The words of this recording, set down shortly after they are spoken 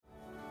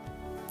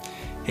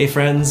Hey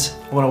friends,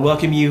 I want to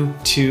welcome you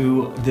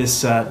to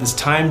this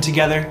time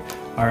together,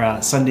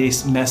 our Sunday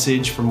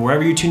message from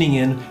wherever you're tuning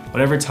in,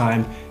 whatever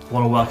time. I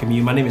want to welcome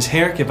you. My name is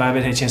Herrick. If I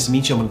haven't had a chance to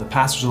meet you, I'm one of the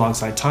pastors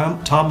alongside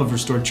Tom of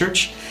Restored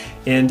Church.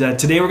 And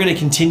today we're going to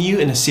continue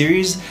in a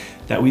series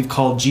that we've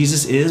called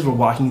Jesus Is. We're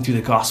walking through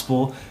the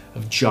Gospel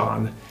of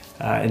John.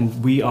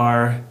 And we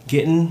are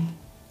getting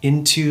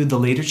into the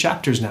later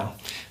chapters now,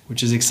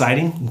 which is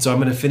exciting. And so I'm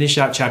going to finish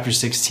out chapter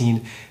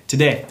 16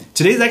 today.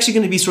 Today is actually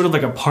going to be sort of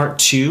like a part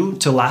 2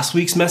 to last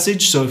week's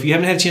message. So if you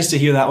haven't had a chance to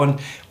hear that one,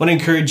 I want to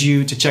encourage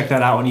you to check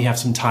that out when you have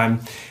some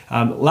time.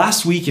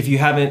 Last week, if you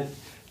haven't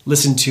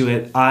listened to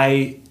it,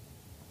 I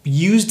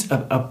used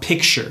a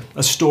picture,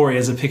 a story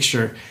as a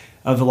picture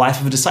of the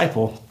life of a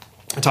disciple.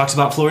 It talks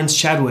about Florence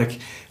Chadwick,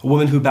 a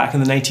woman who back in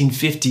the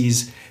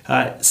 1950s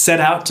set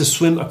out to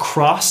swim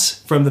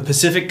across from the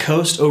Pacific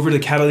coast over to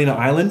Catalina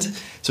Island,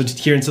 so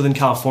here in Southern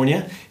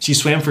California. She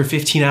swam for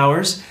 15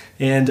 hours,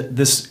 and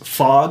this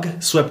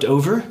fog swept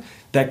over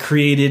that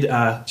created,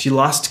 she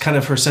lost kind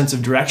of her sense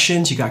of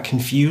direction, she got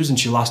confused, and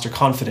she lost her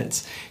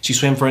confidence. She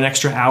swam for an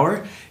extra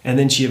hour, and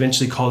then she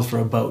eventually called for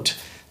a boat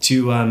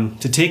to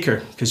take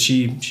her because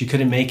she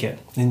couldn't make it.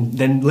 And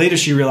then later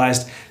she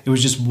realized it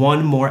was just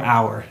one more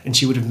hour, and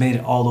she would have made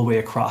it all the way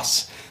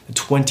across a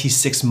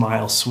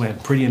 26-mile swim.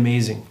 Pretty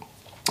amazing.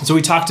 So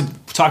we talked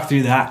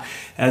through that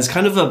as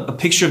kind of a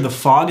picture of the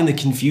fog and the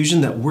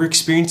confusion that we're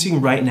experiencing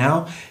right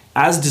now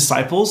as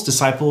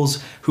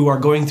disciples who are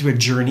going through a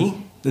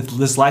journey.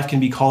 This life can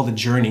be called a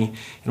journey,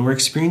 and we're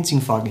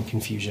experiencing fog and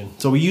confusion.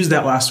 So we used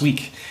that last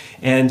week.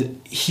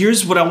 And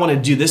here's what I want to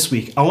do this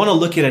week. I want to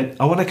look at it.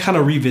 I want to kind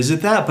of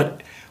revisit that,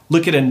 but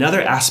look at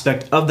another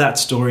aspect of that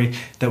story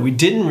that we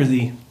didn't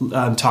really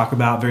talk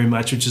about very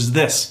much, which is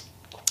this.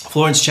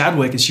 Florence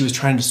Chadwick, as she was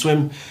trying to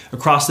swim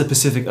across the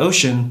Pacific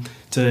Ocean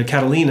to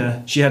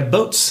Catalina, she had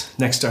boats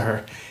next to her.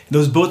 And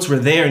those boats were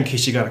there in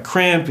case she got a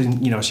cramp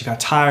and she got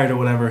tired or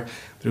whatever.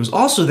 But it was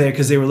also there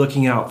because they were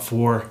looking out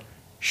for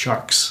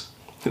sharks.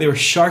 There were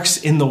sharks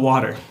in the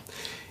water.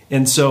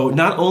 And so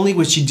not only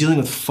was she dealing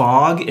with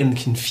fog and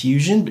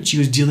confusion, but she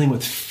was dealing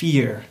with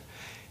fear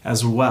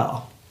as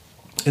well.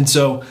 And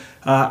so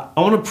I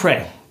want to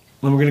pray.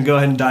 And we're going to go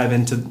ahead and dive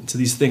into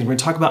these things. We're going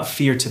to talk about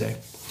fear today.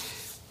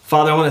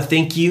 Father, I want to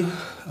thank you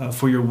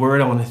for your word.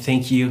 I want to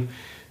thank you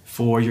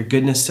for your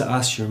goodness to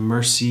us, your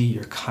mercy,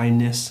 your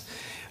kindness.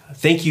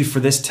 Thank you for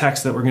this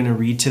text that we're going to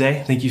read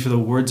today. Thank you for the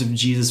words of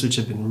Jesus, which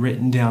have been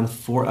written down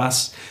for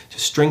us to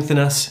strengthen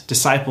us,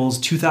 disciples,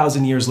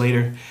 2,000 years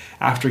later,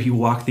 after he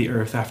walked the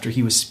earth, after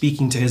he was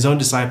speaking to his own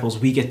disciples,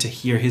 we get to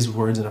hear his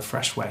words in a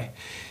fresh way.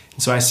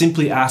 And so I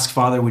simply ask,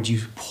 Father, would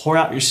you pour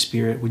out your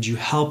Spirit? Would you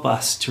help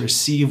us to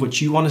receive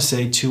what you want to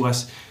say to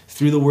us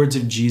through the words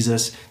of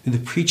Jesus, through the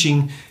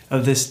preaching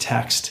of this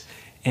text?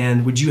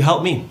 And would you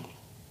help me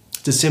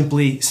to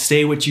simply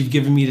say what you've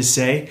given me to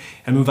say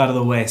and move out of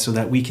the way so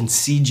that we can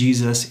see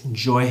Jesus,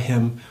 enjoy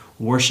him,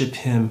 worship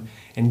him,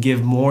 and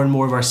give more and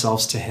more of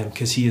ourselves to him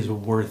because he is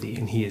worthy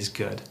and he is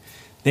good.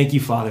 Thank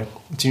you, Father.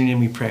 It's in your name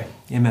we pray.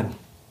 Amen.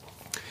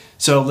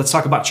 So let's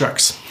talk about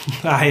sharks.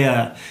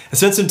 I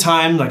spent some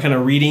time kind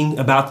of reading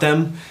about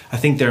them. I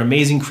think they're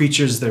amazing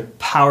creatures. They're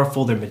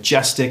powerful. They're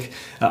majestic.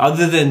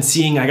 Other than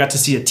I got to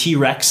see a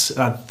T-Rex,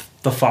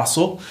 the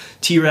fossil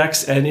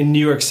T-Rex, and in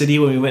New York City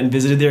when we went and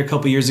visited there a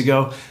couple years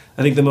ago.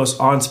 I think the most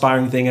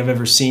awe-inspiring thing I've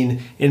ever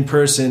seen in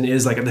person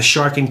is like the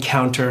shark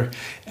encounter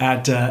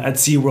at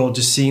SeaWorld,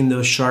 just seeing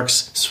those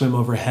sharks swim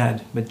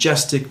overhead.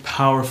 Majestic,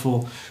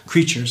 powerful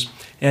creatures.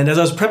 And as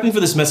I was prepping for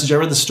this message, I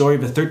read the story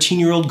of a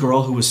 13-year-old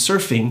girl who was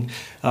surfing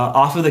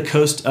off of the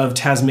coast of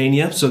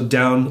Tasmania, so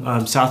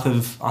down south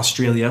of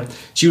Australia.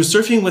 She was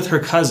surfing with her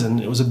cousin.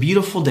 It was a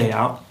beautiful day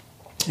out.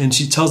 And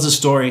she tells the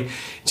story.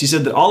 She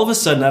said that all of a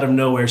sudden, out of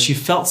nowhere, she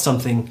felt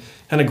something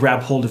kind of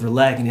grab hold of her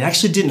leg. And it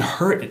actually didn't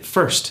hurt at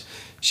first.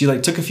 She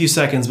took a few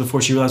seconds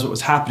before she realized what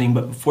was happening.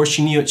 But before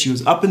she knew it, she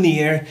was up in the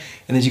air.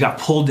 And then she got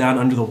pulled down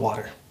under the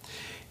water.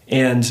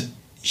 And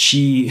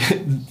she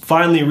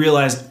finally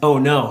realized, oh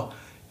no,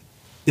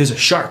 there's a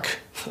shark,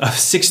 a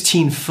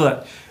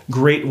 16-foot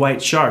great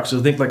white shark.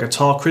 So think like a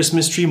tall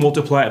Christmas tree,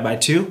 multiply it by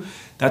 2.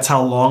 That's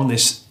how long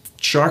this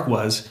shark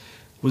was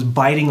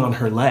biting on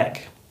her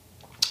leg.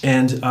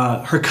 And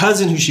her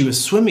cousin, who she was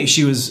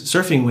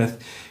surfing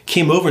with,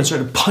 came over and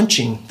started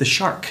punching the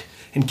shark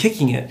and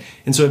kicking it.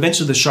 And so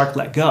eventually the shark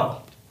let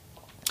go.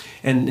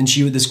 And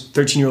this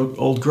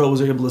 13-year-old girl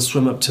was able to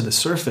swim up to the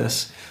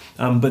surface.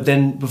 But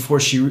then before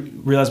she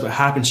realized what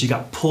happened, she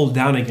got pulled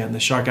down again. The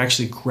shark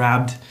actually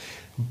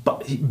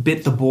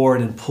bit the board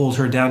and pulled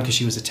her down because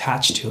she was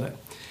attached to it.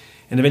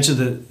 And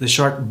eventually the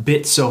shark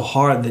bit so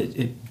hard that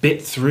it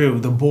bit through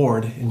the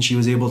board and she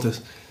was able to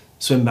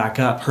swim back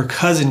up. Her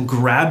cousin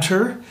grabbed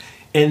her,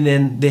 and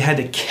then they had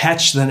to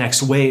catch the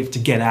next wave to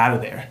get out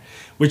of there,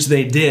 which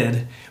they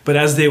did. But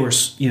as they were,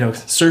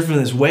 surfing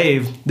this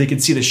wave, they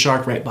could see the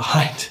shark right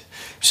behind.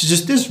 It's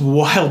just this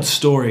wild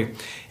story.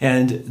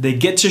 And they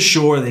get to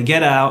shore, they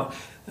get out,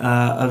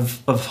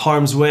 of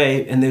harm's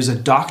way, and there's a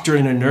doctor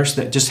and a nurse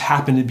that just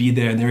happen to be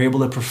there, and they're able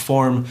to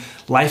perform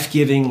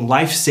life-giving,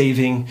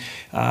 life-saving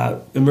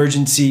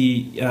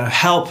emergency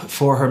help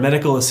for her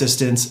medical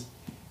assistants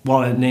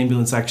while an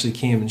ambulance actually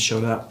came and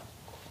showed up.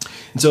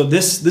 And so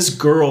this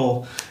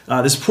girl,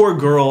 this poor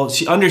girl,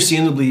 she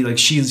understandably, like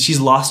she's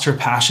lost her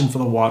passion for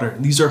the water.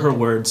 These are her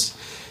words.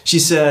 She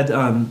said,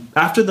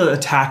 after the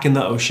attack in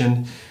the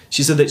ocean,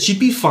 she said that she'd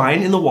be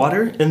fine in the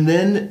water, and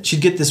then she'd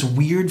get this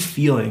weird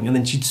feeling, and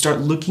then she'd start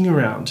looking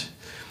around.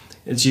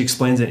 And she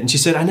explains it. And she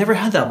said, I never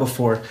had that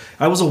before.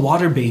 I was a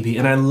water baby,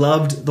 and I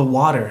loved the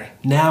water.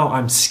 Now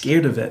I'm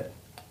scared of it.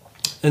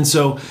 And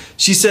so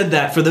she said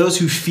that for those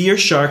who fear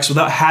sharks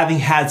without having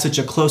had such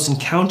a close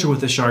encounter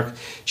with a shark,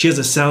 she has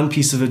a sound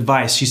piece of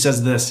advice. She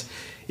says this: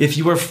 if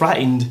you are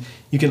frightened,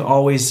 you can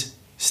always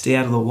stay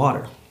out of the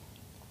water.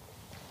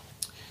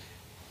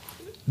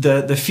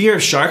 The fear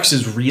of sharks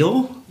is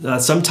real.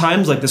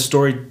 Sometimes, like the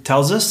story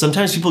tells us,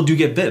 sometimes people do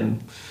get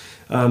bitten.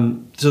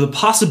 So the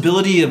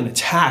possibility of an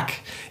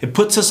attack, it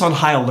puts us on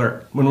high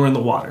alert when we're in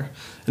the water.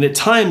 And at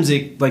times,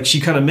 like she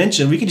kind of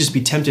mentioned, we can just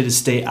be tempted to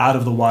stay out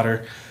of the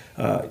water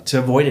to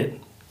avoid it,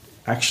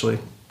 actually.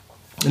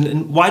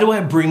 And why do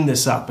I bring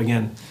this up?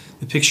 Again,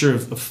 the picture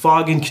of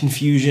fog and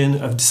confusion,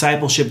 of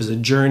discipleship as a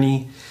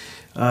journey.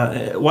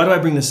 Why do I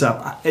bring this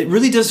up? It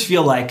really does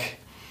feel like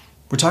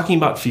we're talking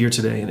about fear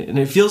today, and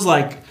it feels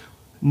like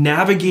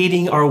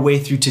navigating our way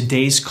through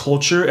today's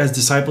culture as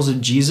disciples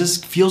of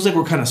Jesus feels like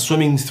we're kind of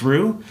swimming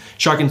through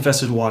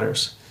shark-infested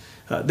waters.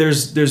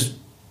 There's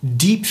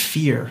deep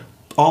fear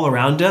all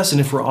around us, and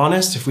if we're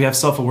honest, if we have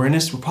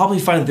self-awareness, we'll probably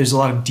find that there's a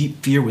lot of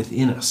deep fear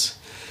within us.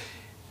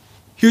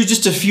 Here's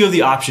just a few of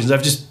the options.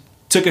 I've just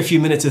took a few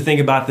minutes to think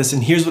about this,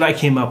 and here's what I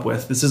came up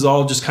with. This is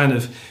all just kind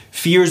of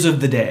fears of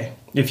the day,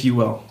 if you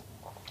will.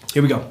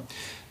 Here we go.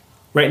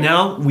 Right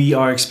now,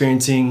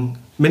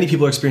 many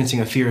people are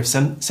experiencing a fear of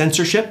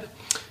censorship,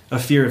 a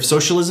fear of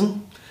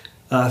socialism,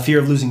 a fear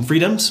of losing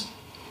freedoms,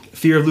 a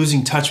fear of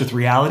losing touch with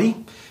reality,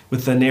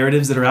 with the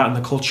narratives that are out in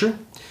the culture.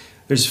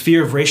 There's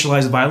fear of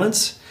racialized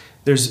violence.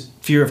 There's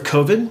fear of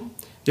COVID.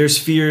 There's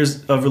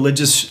fears of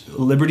religious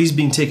liberties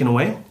being taken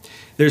away.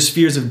 There's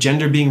fears of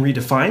gender being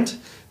redefined.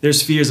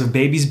 There's fears of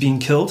babies being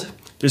killed.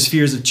 There's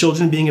fears of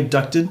children being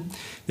abducted.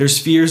 There's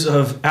fears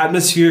of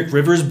atmospheric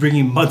rivers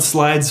bringing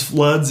mudslides,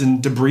 floods,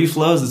 and debris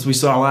flows, as we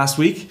saw last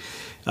week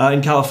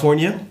in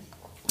California.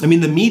 I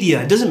mean, the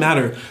media, it doesn't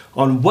matter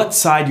on what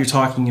side you're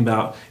talking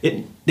about.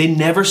 They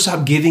never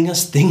stop giving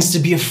us things to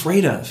be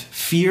afraid of.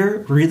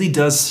 Fear really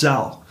does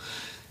sell.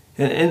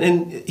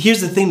 And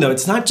here's the thing, though.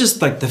 It's not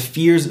just like the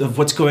fears of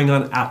what's going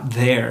on out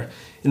there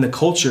in the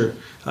culture.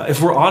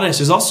 If we're honest,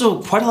 there's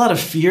also quite a lot of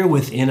fear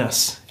within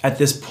us at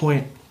this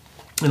point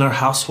in our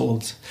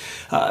households.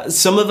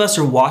 Some of us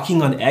are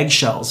walking on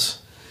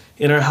eggshells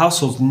in our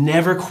households,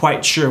 never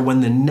quite sure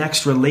when the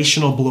next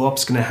relational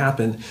blow-up's going to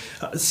happen.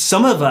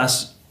 Some of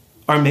us,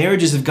 our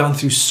marriages have gone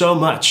through so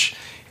much,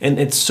 and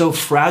it's so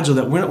fragile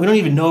that we don't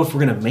even know if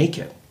we're going to make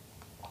it.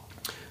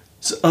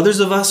 So others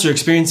of us are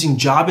experiencing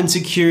job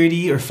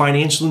insecurity or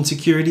financial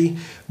insecurity.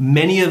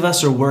 Many of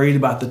us are worried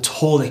about the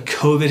toll that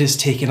COVID has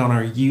taken on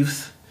our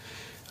youth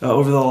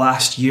over the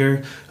last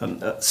year.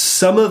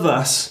 Some of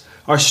us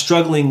are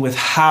struggling with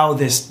how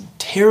this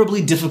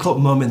terribly difficult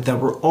moment that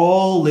we're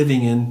all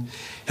living in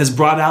has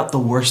brought out the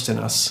worst in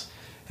us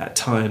at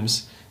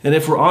times. And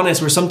if we're honest,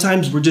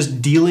 we're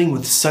just dealing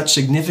with such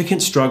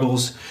significant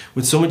struggles,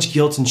 with so much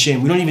guilt and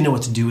shame, we don't even know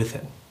what to do with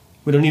it.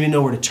 We don't even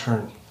know where to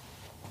turn.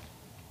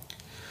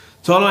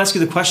 So I want to ask you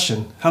the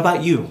question, how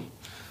about you?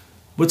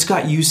 What's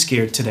got you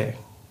scared today?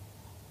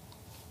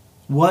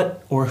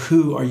 What or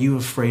who are you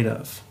afraid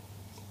of?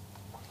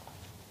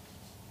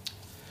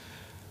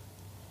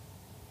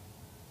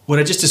 What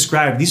I just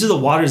described, these are the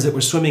waters that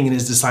we're swimming in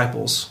as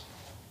disciples.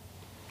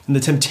 And the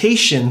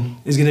temptation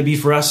is going to be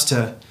for us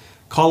to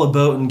call a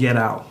boat and get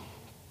out.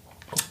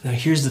 Now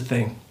here's the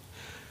thing.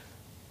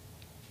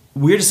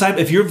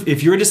 If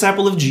you're a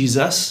disciple of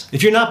Jesus,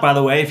 if you're not, by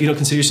the way, if you don't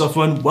consider yourself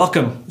one,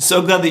 welcome.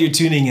 So glad that you're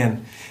tuning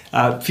in.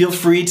 Feel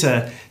free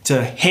to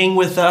hang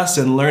with us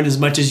and learn as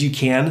much as you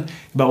can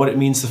about what it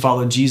means to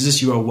follow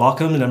Jesus. You are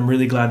welcome, and I'm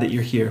really glad that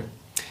you're here.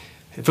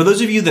 For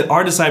those of you that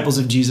are disciples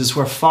of Jesus who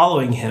are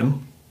following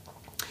him,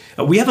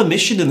 we have a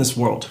mission in this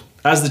world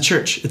as the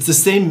church. It's the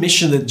same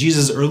mission that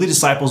Jesus' early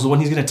disciples, the one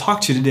he's going to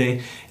talk to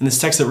today in this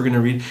text that we're going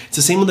to read, it's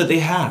the same one that they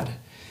had,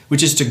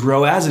 which is to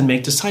grow as and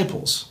make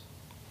disciples.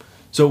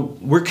 So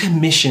we're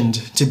commissioned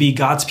to be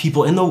God's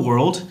people in the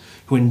world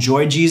who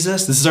enjoy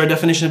Jesus. This is our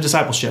definition of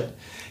discipleship.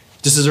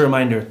 Just as a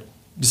reminder,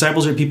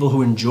 disciples are people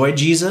who enjoy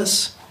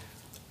Jesus,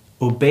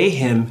 obey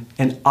him,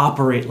 and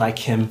operate like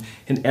him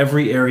in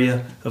every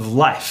area of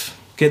life.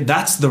 Okay,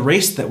 that's the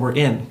race that we're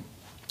in.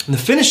 And the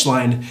finish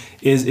line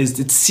is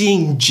it's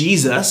seeing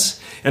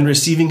Jesus and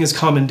receiving his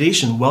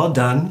commendation. Well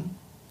done,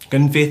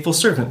 good and faithful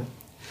servant.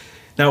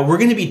 Now, we're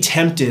going to be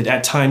tempted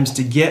at times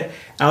to get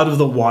out of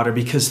the water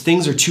because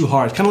things are too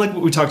hard, kind of like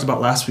what we talked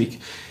about last week.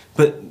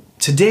 But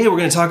today we're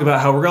going to talk about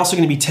how we're also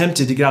going to be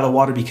tempted to get out of the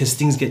water because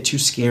things get too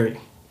scary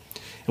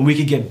and we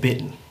could get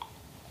bitten.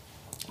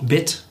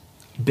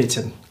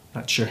 bitten,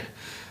 not sure.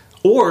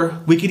 Or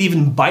we could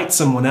even bite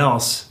someone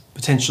else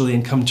potentially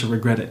and come to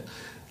regret it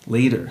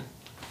later.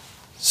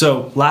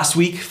 So last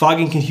week, fog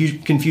and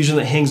confusion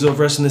that hangs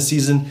over us in this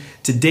season.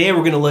 Today, we're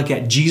going to look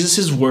at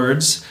Jesus'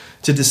 words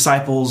to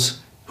disciples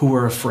who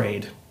were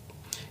afraid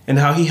and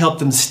how he helped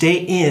them stay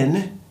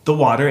in the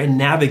water and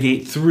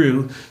navigate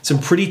through some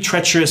pretty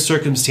treacherous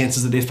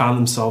circumstances that they found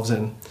themselves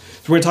in.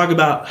 So we're going to talk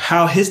about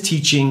how his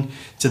teaching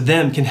to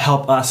them can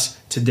help us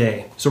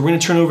today. So we're going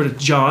to turn over to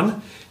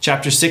John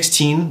chapter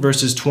 16,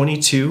 verses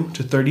 22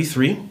 to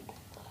 33.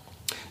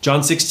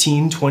 John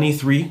 16,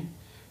 23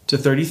 to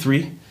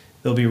 33.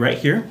 They'll be right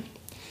here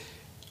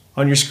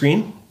on your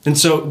screen. And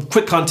so,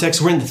 quick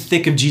context, we're in the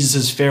thick of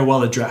Jesus'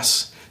 farewell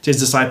address to his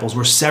disciples.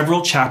 We're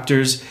several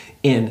chapters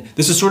in.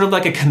 This is sort of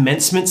like a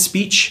commencement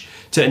speech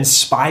to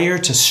inspire,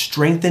 to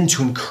strengthen,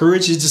 to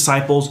encourage his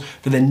disciples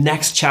for the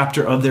next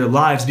chapter of their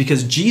lives,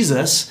 because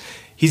Jesus,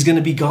 he's going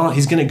to be gone.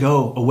 He's going to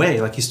go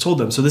away, like he's told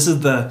them. So this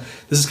is kind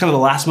of the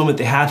last moment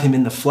they have him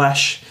in the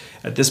flesh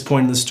at this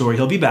point in the story.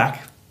 He'll be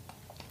back.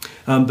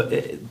 But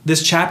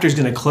this chapter is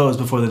going to close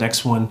before the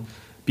next one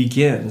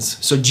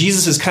begins. So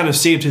Jesus has kind of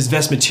saved his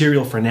best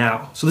material for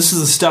now. So this is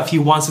the stuff he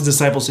wants his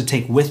disciples to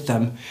take with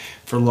them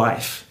for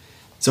life.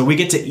 So we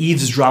get to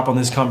eavesdrop on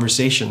this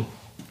conversation.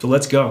 So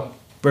let's go.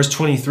 Verse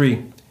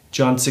 23,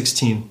 John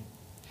 16.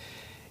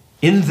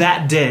 In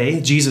that day,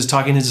 Jesus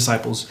talking to his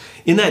disciples,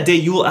 in that day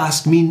you will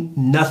ask me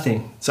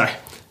nothing. Sorry,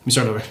 let me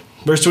start over.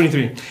 Verse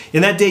 23.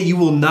 In that day you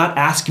will not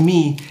ask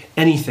me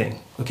anything.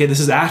 Okay,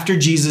 this is after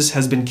Jesus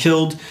has been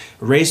killed,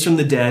 raised from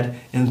the dead,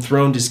 and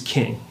enthroned as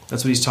king.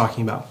 That's what he's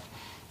talking about.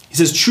 He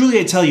says, truly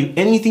I tell you,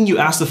 anything you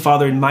ask the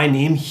Father in my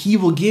name, he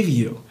will give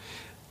you.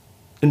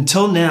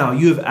 Until now,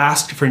 you have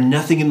asked for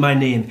nothing in my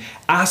name.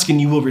 Ask and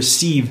you will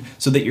receive,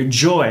 so that your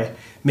joy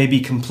may be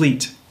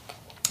complete.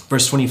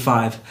 Verse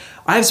 25,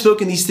 I have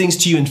spoken these things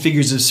to you in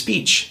figures of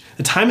speech.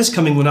 The time is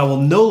coming when I will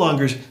no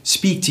longer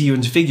speak to you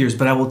in figures,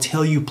 but I will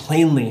tell you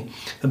plainly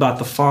about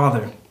the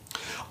Father.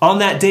 On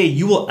that day,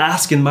 you will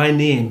ask in my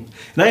name.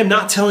 And I am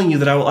not telling you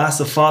that I will ask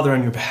the Father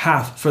on your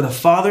behalf, for the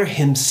Father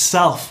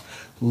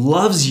himself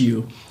loves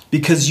you,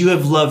 because you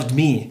have loved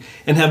me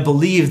and have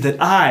believed that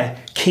I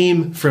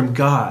came from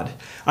God.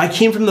 I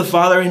came from the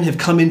Father and have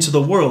come into the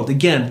world.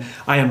 Again,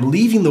 I am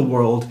leaving the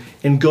world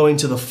and going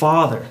to the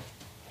Father.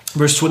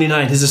 Verse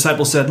 29, his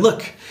disciples said,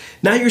 look,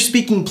 now you're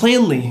speaking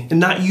plainly and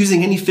not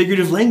using any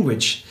figurative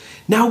language.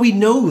 Now we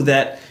know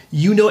that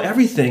you know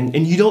everything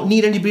and you don't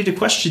need anybody to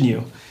question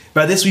you.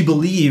 By this we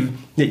believe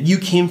that you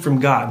came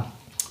from God.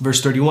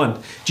 Verse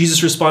 31,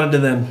 Jesus responded to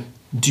them,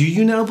 do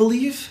you now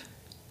believe?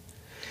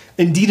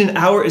 Indeed, an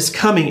hour is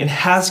coming and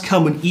has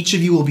come when each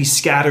of you will be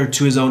scattered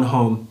to his own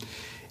home,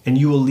 and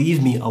you will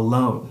leave me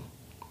alone.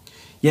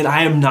 Yet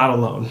I am not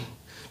alone,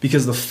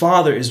 because the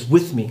Father is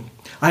with me.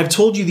 I have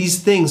told you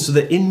these things so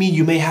that in me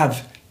you may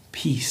have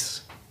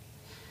peace.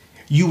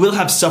 You will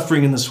have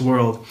suffering in this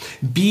world.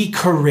 Be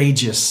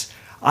courageous.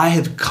 I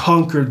have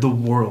conquered the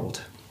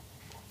world.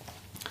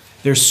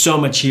 There's so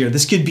much here.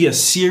 This could be a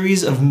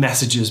series of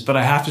messages, but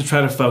I have to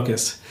try to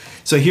focus.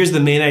 So here's the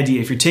main idea.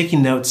 If you're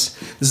taking notes,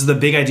 this is the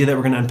big idea that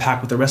we're going to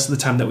unpack with the rest of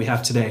the time that we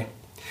have today.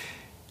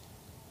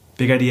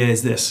 Big idea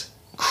is this.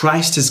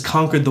 Christ has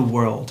conquered the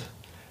world,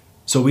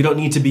 so we don't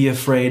need to be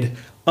afraid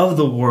of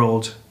the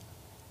world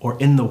or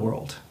in the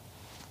world.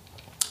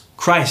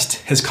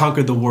 Christ has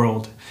conquered the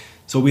world,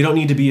 so we don't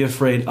need to be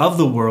afraid of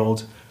the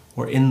world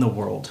or in the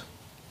world.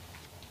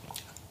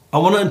 I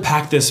want to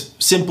unpack this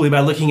simply by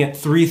looking at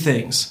three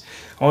things.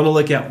 I want to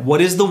look at what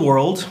is the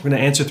world? We're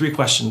going to answer three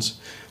questions.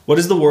 What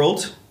is the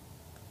world?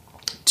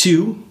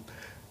 2,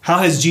 how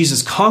has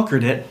Jesus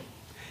conquered it?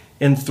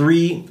 And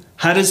 3,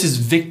 how does his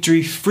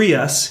victory free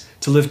us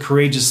to live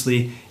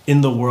courageously in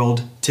the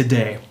world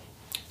today?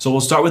 So we'll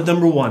start with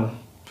number 1.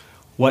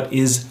 What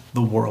is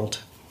the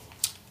world?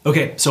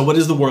 Okay, so what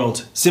is the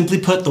world? Simply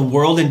put, the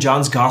world in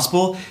John's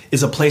gospel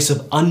is a place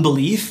of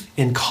unbelief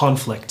and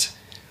conflict.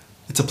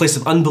 It's a place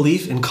of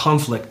unbelief and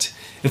conflict.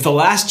 If the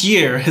last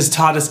year has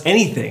taught us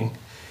anything,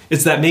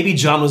 it's that maybe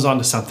John was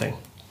onto something.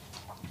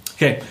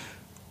 Okay,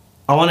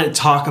 I want to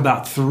talk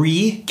about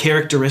 3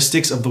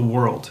 characteristics of the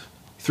world.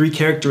 3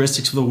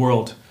 characteristics of the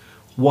world.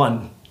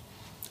 1,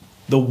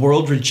 the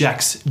world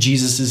rejects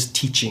Jesus'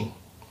 teaching.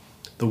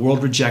 The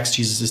world rejects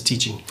Jesus'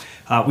 teaching.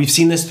 We've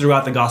seen this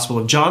throughout the Gospel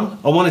of John.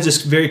 I want to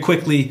just very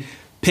quickly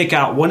pick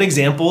out one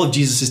example of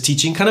Jesus'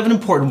 teaching, kind of an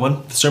important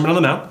one, the Sermon on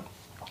the Mount.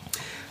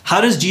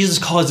 How does Jesus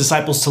call his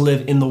disciples to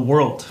live in the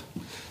world?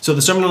 So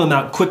the Sermon on the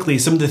Mount, quickly,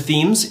 some of the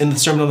themes in the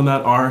Sermon on the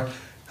Mount are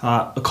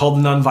a call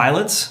to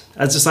nonviolence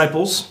as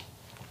disciples,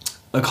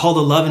 a call to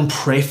love and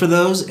pray for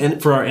those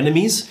and for our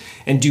enemies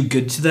and do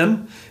good to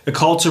them, a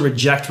call to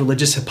reject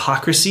religious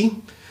hypocrisy,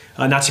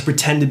 not to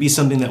pretend to be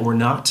something that we're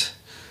not,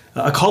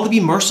 a call to be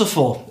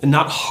merciful and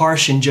not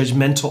harsh and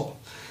judgmental.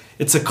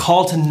 It's a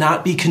call to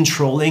not be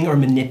controlling or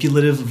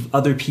manipulative of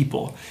other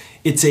people.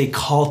 It's a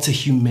call to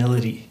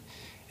humility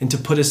and to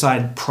put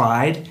aside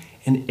pride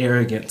and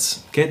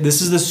arrogance. Okay,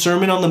 this is the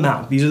Sermon on the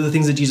Mount. These are the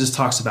things that Jesus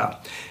talks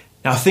about.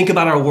 Now think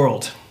about our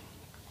world.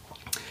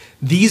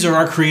 These are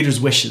our Creator's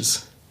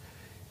wishes.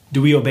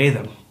 Do we obey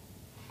them?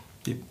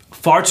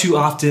 Far too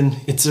often,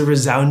 it's a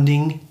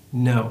resounding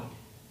no.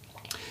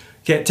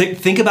 Okay,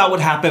 think about what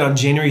happened on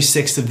January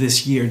 6th of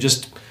this year,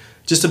 just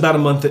about a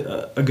month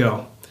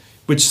ago,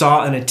 which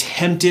saw an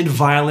attempted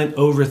violent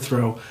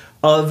overthrow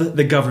of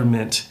the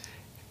government,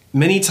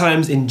 many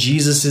times in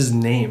Jesus'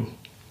 name,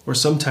 or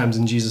sometimes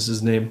in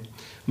Jesus' name.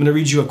 I'm going to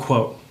read you a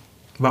quote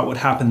about what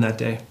happened that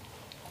day.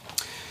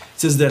 It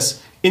says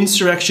this: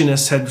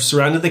 insurrectionists had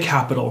surrounded the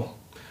Capitol,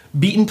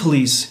 beaten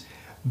police,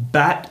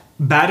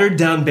 battered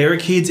down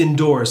barricades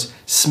indoors,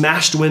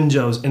 smashed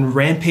windows, and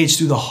rampaged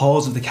through the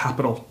halls of the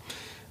Capitol,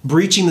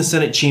 breaching the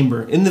Senate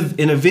chamber.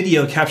 In a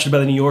video captured by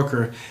the New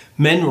Yorker,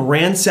 men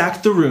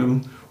ransacked the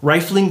room,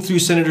 rifling through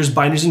senators'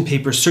 binders and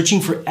papers,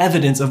 searching for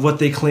evidence of what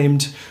they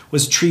claimed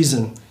was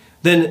treason.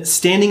 Then,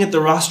 standing at the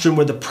rostrum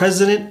where the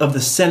president of the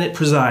Senate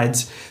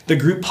presides, the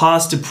group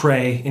paused to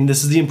pray, and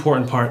this is the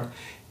important part,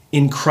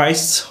 in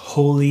Christ's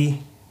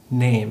holy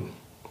name.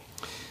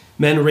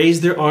 Men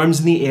raised their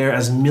arms in the air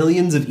as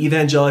millions of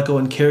evangelical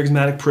and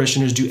charismatic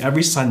parishioners do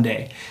every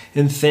Sunday,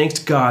 and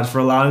thanked God for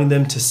allowing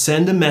them to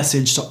send a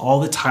message to all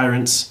the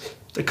tyrants,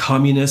 the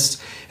communists,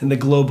 and the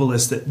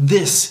globalists that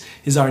this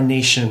is our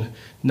nation,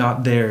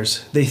 not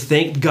theirs. They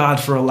thanked God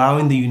for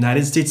allowing the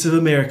United States of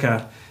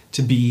America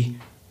to be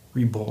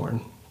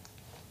reborn.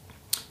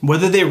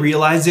 Whether they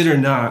realized it or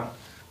not,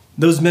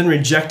 those men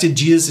rejected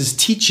Jesus'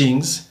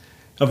 teachings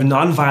of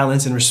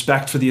nonviolence and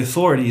respect for the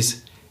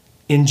authorities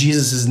in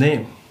Jesus'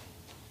 name.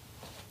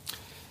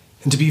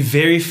 And to be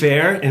very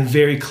fair and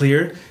very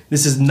clear,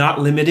 this is not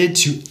limited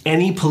to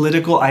any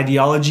political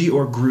ideology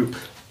or group.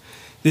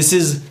 This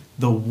is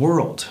the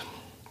world.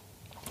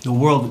 The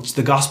world, which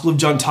the Gospel of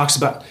John talks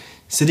about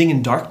sitting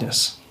in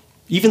darkness.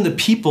 Even the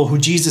people who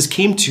Jesus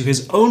came to,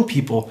 his own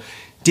people,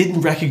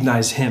 didn't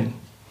recognize him,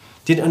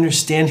 didn't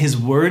understand his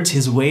words,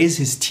 his ways,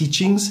 his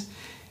teachings,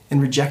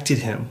 and rejected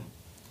him.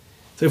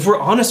 So if we're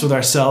honest with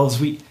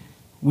ourselves,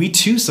 we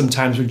too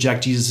sometimes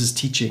reject Jesus'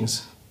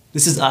 teachings.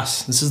 This is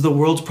us. This is the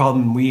world's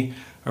problem. We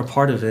are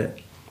part of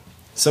it.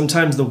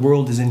 Sometimes the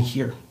world is in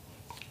here.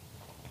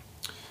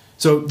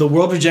 So the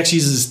world rejects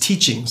Jesus'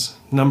 teachings,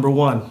 number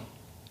one.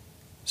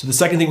 So the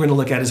second thing we're going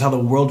to look at is how the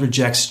world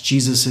rejects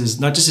Jesus'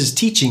 not just his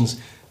teachings,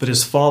 but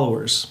his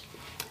followers.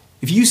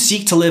 If you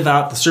seek to live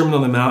out the Sermon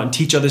on the Mount and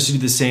teach others to do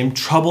the same,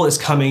 trouble is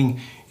coming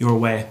your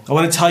way. I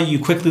want to tell you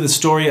quickly the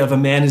story of a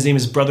man. His name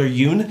is Brother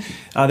Yun.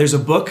 There's a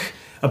book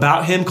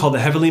about him called The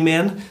Heavenly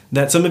Man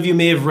that some of you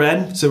may have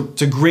read. So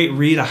it's a great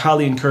read. I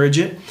highly encourage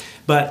it.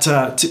 But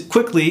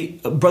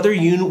quickly, Brother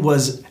Yun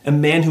was a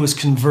man who was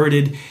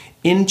converted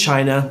in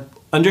China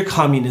under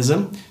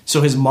communism.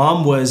 So his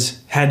mom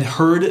had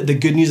heard the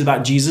good news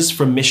about Jesus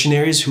from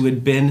missionaries who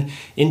had been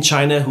in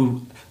China,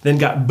 who then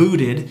got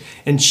booted.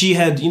 And she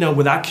had,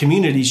 without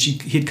community,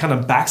 he had kind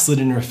of backslid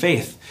in her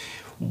faith.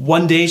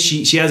 One day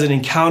she has an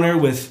encounter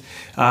with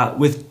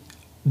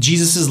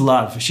Jesus'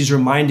 love. She's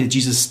reminded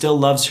Jesus still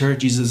loves her.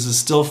 Jesus is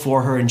still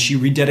for her, and she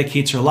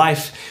rededicates her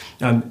life.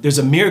 There's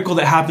a miracle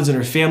that happens in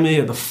her family.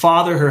 The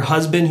father, her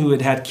husband, who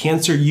had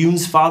cancer,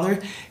 Yun's father,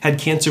 had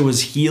cancer,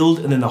 was healed.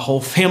 And then the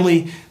whole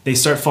family, they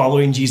start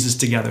following Jesus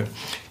together.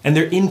 And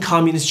they're in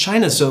communist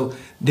China, so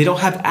they don't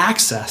have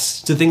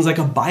access to things like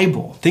a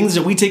Bible, things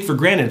that we take for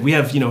granted. We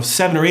have,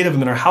 7 or 8 of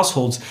them in our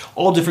households,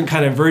 all different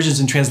kind of versions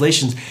and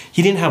translations.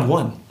 He didn't have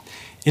one.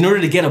 In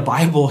order to get a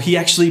Bible, he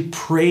actually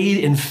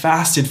prayed and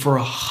fasted for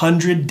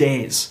 100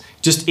 days,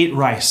 just ate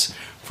rice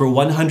for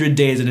 100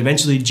 days. And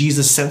eventually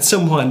Jesus sent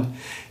someone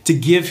to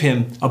give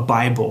him a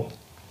Bible.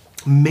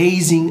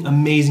 Amazing,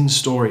 amazing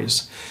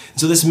stories. And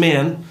so this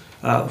man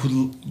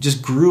who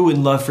just grew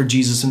in love for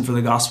Jesus and for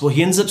the gospel,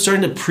 he ends up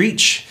starting to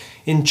preach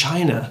in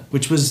China,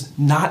 which was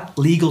not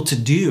legal to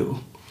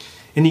do.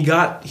 And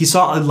he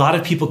saw a lot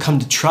of people come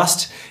to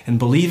trust and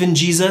believe in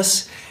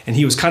Jesus. And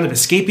he was kind of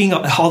escaping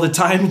all the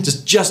time,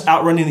 just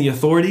outrunning the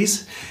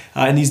authorities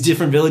in these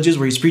different villages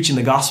where he's preaching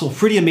the gospel.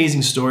 Pretty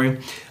amazing story.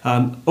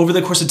 Over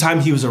the course of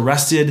time, he was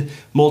arrested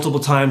multiple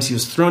times. He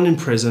was thrown in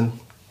prison.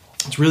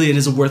 It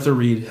is worth a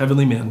read,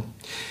 Heavenly Man.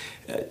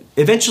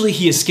 Eventually,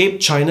 he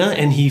escaped China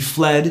and he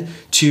fled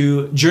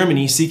to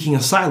Germany seeking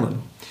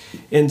asylum.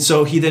 And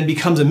so he then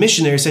becomes a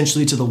missionary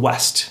essentially to the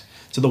West,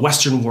 to the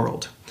Western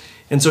world.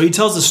 And so he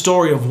tells the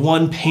story of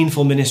one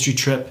painful ministry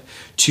trip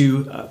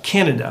to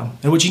Canada.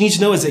 And what you need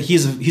to know is that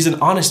he's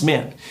an honest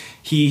man.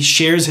 He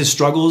shares his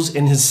struggles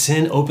and his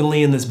sin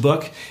openly in this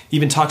book. He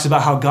even talks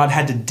about how God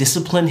had to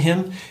discipline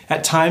him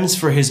at times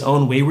for his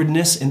own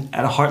waywardness and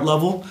at a heart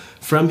level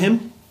from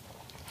him.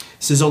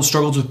 It's his own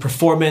struggles with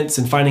performance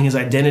and finding his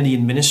identity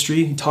in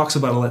ministry. He talks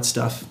about all that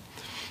stuff.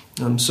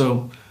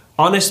 So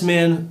honest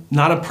man,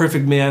 not a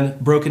perfect man,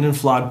 broken and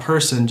flawed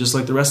person, just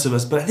like the rest of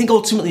us, but I think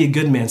ultimately a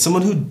good man,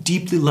 someone who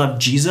deeply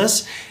loved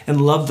Jesus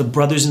and loved the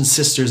brothers and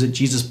sisters that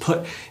Jesus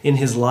put in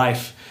his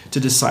life to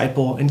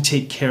disciple and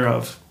take care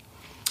of.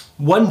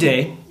 One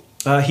day,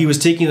 he was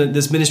taking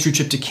this ministry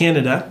trip to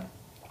Canada,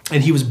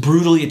 and he was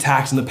brutally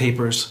attacked in the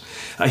papers.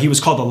 He was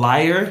called a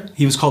liar.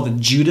 He was called a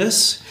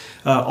Judas,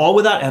 all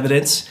without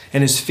evidence.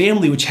 And his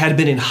family, which had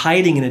been in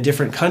hiding in a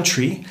different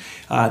country,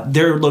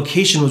 their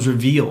location was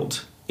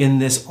revealed in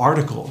this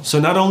article. So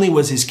not only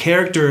was his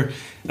character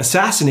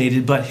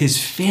assassinated, but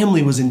his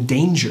family was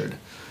endangered,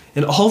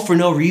 and all for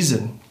no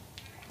reason.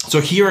 So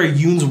here are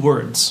Yoon's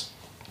words.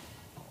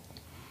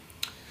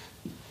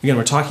 Again,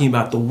 we're talking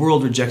about the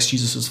world rejects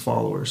Jesus'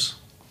 followers.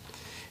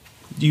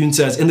 Yoon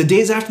says, in the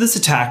days after this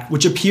attack,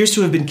 which appears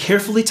to have been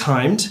carefully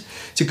timed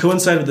to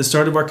coincide with the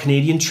start of our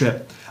Canadian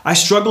trip, I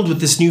struggled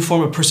with this new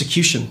form of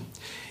persecution.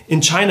 In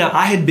China,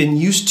 I had been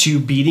used to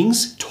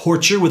beatings,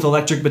 torture with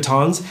electric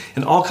batons,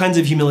 and all kinds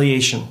of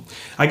humiliation.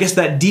 I guess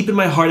that deep in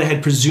my heart I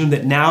had presumed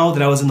that now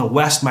that I was in the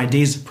West, my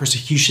days of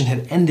persecution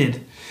had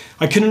ended.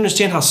 I couldn't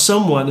understand how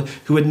someone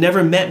who had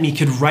never met me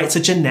could write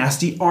such a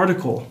nasty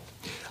article.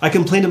 I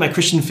complained to my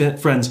Christian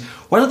friends,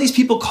 why don't these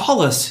people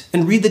call us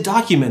and read the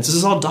documents? This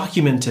is all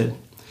documented.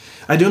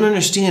 I don't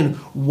understand.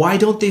 Why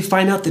don't they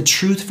find out the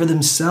truth for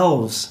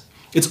themselves?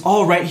 It's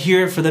all right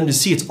here for them to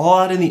see. It's all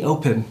out in the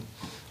open.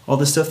 All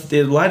the stuff that they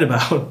had lied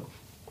about.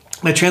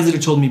 My translator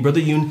told me,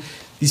 Brother Yoon,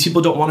 these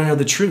people don't want to know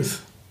the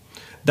truth.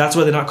 That's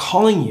why they're not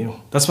calling you.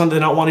 That's why they're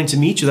not wanting to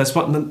meet you. That's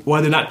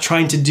why they're not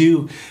trying to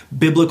do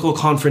biblical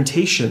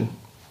confrontation.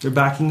 They're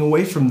backing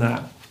away from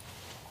that.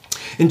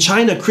 In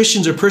China,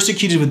 Christians are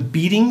persecuted with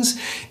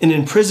beatings and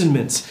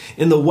imprisonments.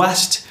 In the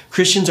West,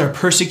 Christians are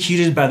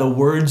persecuted by the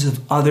words of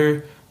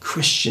other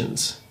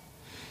Christians.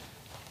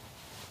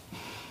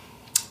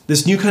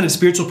 This new kind of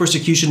spiritual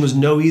persecution was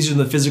no easier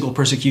than the physical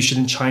persecution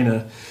in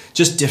China,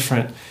 just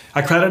different.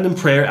 I cried out in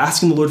prayer,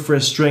 asking the Lord for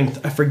his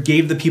strength. I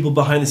forgave the people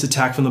behind this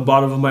attack from the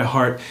bottom of my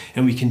heart,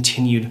 and we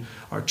continued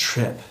our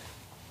trip.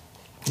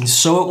 And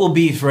so it will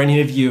be for any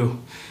of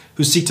you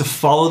who seek to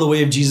follow the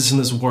way of Jesus in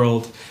this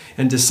world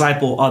and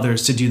disciple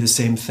others to do the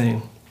same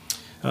thing.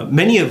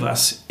 Many of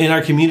us in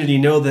our community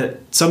know that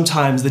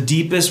sometimes the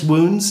deepest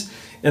wounds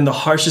and the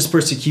harshest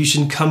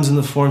persecution comes in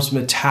the forms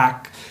of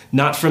attack,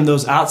 not from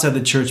those outside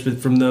the church, but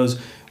from those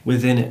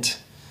within it.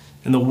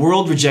 And the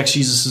world rejects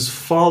Jesus'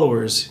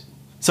 followers,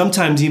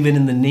 sometimes even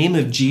in the name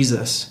of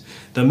Jesus,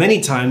 though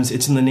many times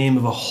it's in the name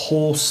of a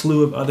whole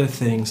slew of other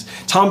things.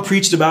 Tom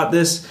preached about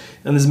this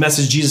in his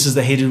message, Jesus is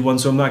the Hated One,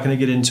 so I'm not going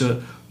to get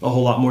into a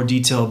whole lot more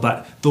detail,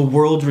 but the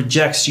world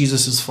rejects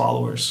Jesus'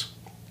 followers.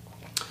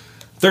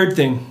 Third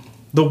thing,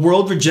 the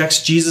world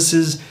rejects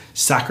Jesus'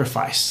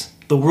 sacrifice.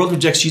 The world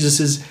rejects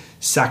Jesus'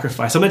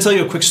 sacrifice. I'm going to tell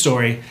you a quick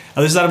story.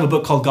 This is out of a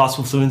book called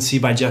Gospel Fluency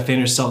by Jeff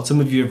Vanderstelt.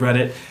 Some of you have read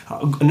it.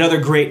 Another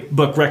great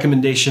book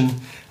recommendation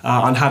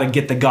on how to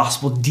get the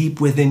gospel deep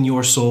within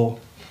your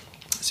soul,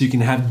 so you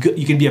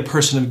can be a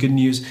person of good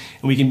news,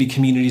 and we can be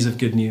communities of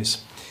good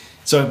news.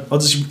 So I'll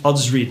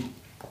just read.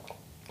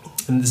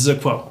 And this is a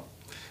quote.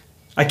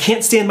 I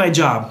can't stand my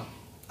job.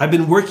 I've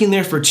been working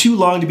there for too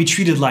long to be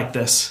treated like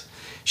this,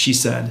 she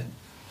said.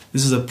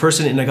 This is a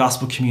person in a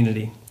gospel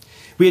community.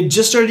 We had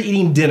just started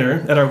eating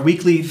dinner at our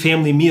weekly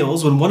family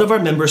meals when one of our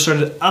members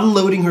started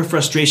unloading her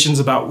frustrations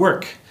about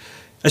work.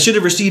 I should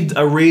have received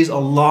a raise a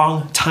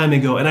long time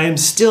ago, and I am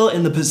still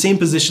in the same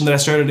position that I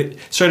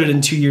started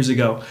in 2 years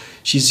ago.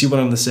 She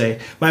went on to say,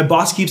 my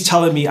boss keeps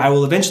telling me I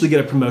will eventually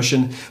get a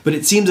promotion, but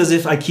it seems as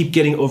if I keep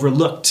getting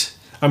overlooked.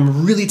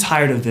 I'm really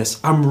tired of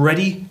this. I'm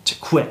ready to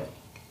quit.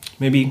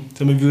 Maybe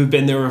some of you have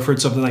been there or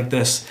heard something like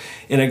this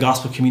in a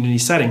gospel community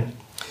setting.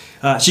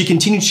 She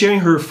continued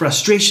sharing her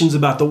frustrations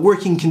about the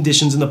working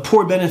conditions and the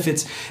poor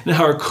benefits, and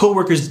how her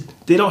coworkers,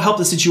 they don't help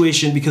the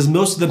situation because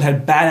most of them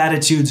had bad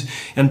attitudes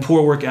and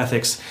poor work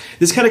ethics.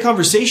 This kind of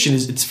conversation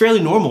it's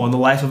fairly normal in the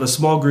life of a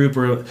small group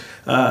or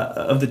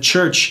of the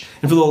church,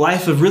 and for the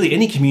life of really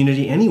any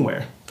community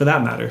anywhere, for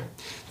that matter.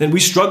 Then we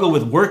struggle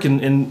with work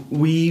and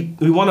we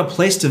want a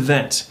place to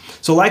vent.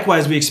 So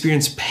likewise, we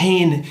experience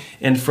pain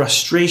and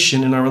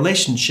frustration in our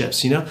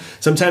relationships,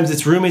 Sometimes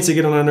it's roommates that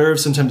get on our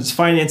nerves. Sometimes it's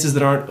finances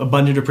that aren't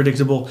abundant or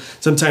predictable.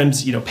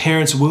 Sometimes,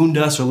 parents wound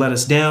us or let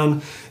us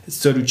down.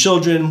 So do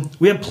children.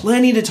 We have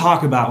plenty to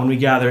talk about when we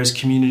gather as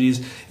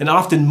communities, and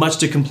often much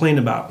to complain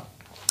about.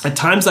 At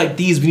times like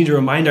these, we need to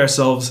remind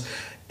ourselves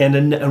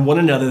and one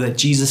another that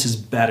Jesus is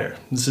better.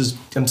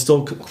 I'm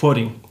still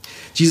quoting,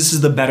 Jesus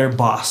is the better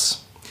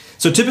boss.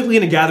 So typically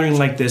in a gathering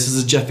like this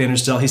is Jeff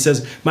Vanderstelt. He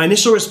says, my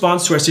initial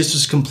response to our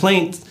sister's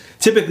complaint,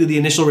 typically the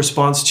initial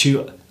response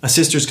to a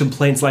sister's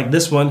complaints like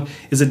this one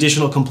is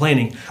additional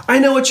complaining. I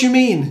know what you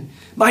mean.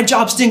 My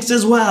job stinks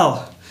as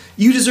well.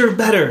 You deserve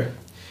better.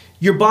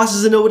 Your boss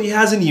doesn't know what he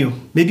has in you.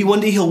 Maybe one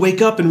day he'll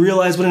wake up and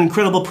realize what an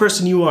incredible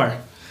person you are.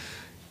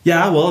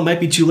 Yeah, well, it might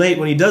be too late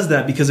when he does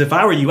that, because if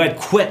I were you, I'd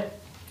quit,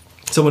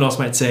 someone else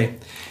might say.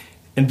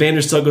 And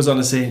Vanderstelt goes on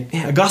to say,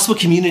 a gospel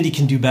community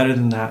can do better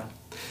than that.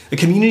 A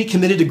community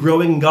committed to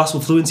growing in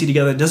gospel fluency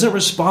together doesn't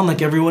respond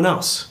like everyone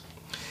else.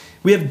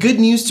 We have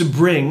good news to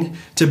bring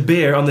to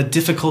bear on the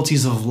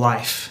difficulties of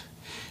life.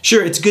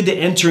 Sure, it's good to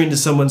enter into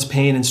someone's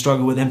pain and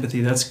struggle with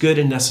empathy. That's good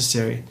and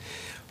necessary.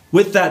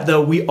 With that,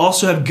 though, we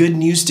also have good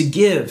news to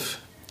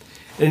give.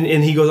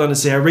 And he goes on to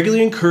say, I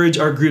regularly encourage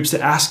our groups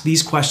to ask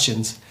these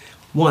questions.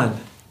 1,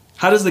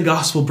 How does the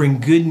gospel bring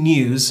good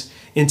news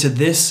into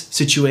this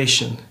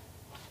situation?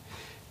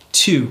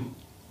 2,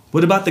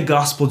 what about the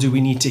gospel do we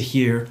need to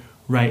hear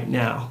right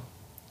now?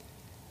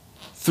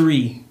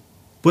 3,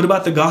 what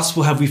about the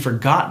gospel have we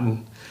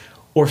forgotten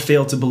or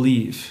failed to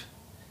believe?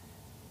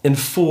 And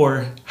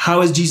 4,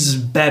 how is Jesus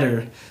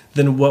better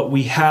than what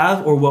we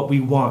have or what we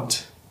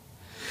want?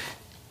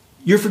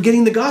 You're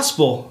forgetting the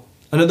gospel.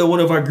 Another one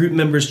of our group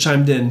members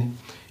chimed in.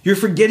 You're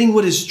forgetting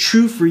what is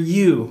true for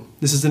you.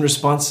 This is in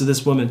response to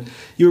this woman.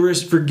 You're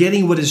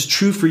forgetting what is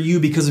true for you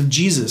because of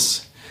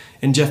Jesus.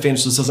 And Jeff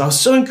Anderson says, I was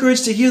so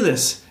encouraged to hear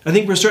this. I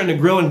think we're starting to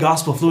grow in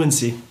gospel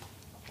fluency,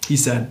 he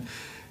said.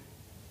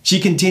 She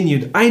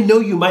continued, I know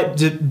you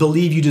might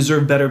believe you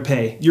deserve better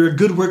pay. You're a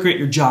good worker at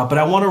your job, but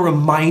I want to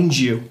remind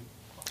you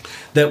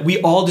that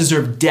we all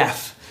deserve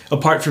death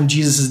apart from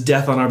Jesus'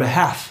 death on our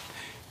behalf.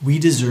 We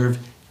deserve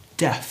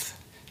death.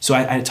 So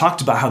I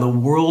talked about how the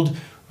world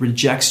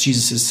rejects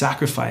Jesus'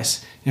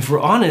 sacrifice. And if we're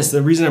honest,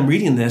 the reason I'm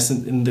reading this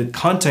and the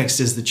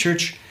context is the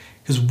church,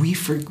 because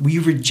we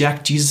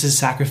reject Jesus'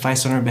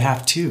 sacrifice on our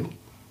behalf too.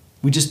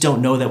 We just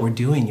don't know that we're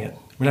doing it.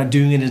 We're not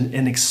doing it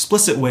in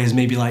explicit ways,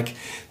 maybe like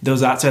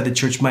those outside the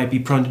church might be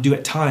prone to do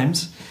at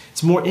times.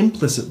 It's more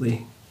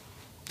implicitly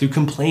through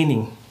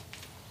complaining.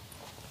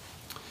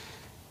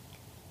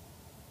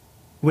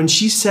 When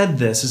she said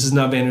this is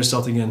now Van der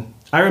Stelt again.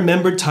 I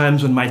remembered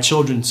times when my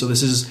children, so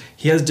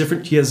he has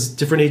different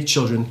age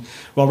children,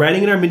 while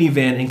riding in our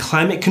minivan in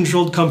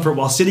climate-controlled comfort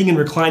while sitting in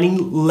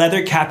reclining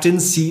leather captain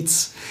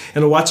seats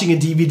and watching a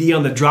DVD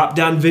on the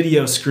drop-down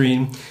video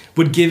screen,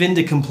 would give in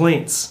to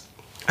complaints.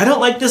 I don't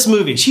like this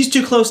movie. She's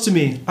too close to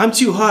me. I'm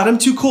too hot. I'm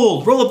too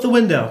cold. Roll up the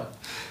window.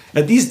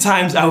 At these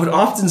times, I would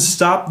often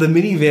stop the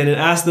minivan and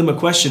ask them a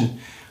question.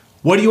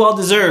 What do you all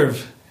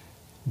deserve?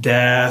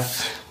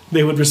 Death.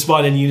 They would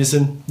respond in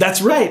unison.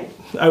 That's right,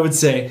 I would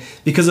say.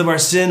 Because of our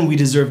sin, we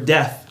deserve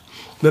death.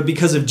 But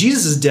because of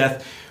Jesus'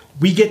 death,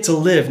 we get to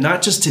live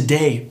not just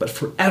today, but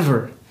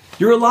forever.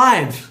 You're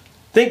alive.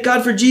 Thank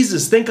God for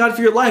Jesus. Thank God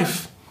for your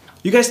life.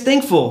 You guys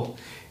thankful?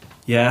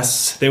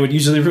 Yes, they would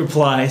usually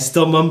reply,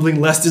 still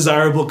mumbling less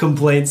discernible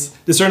complaints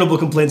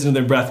under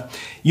their breath.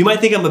 You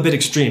might think I'm a bit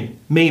extreme.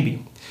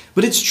 Maybe.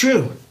 But it's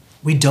true.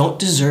 We don't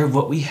deserve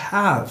what we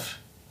have.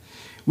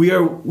 We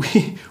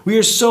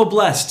are so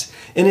blessed.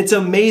 And it's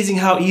amazing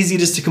how easy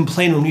it is to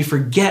complain when we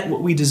forget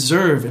what we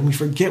deserve and we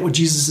forget what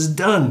Jesus has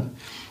done.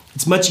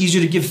 It's much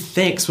easier to give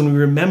thanks when we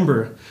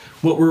remember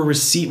what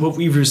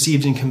we've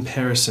received in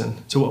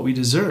comparison to what we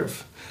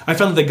deserve. I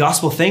found that the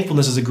gospel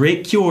thankfulness is a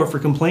great cure for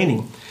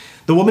complaining.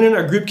 The women in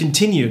our group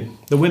continued,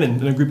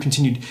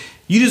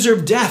 you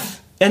deserve death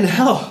and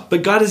hell,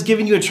 but God has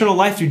given you eternal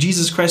life through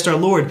Jesus Christ our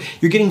Lord.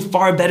 You're getting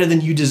far better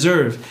than you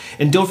deserve.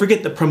 And don't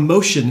forget the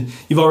promotion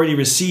you've already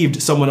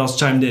received, someone else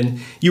chimed in.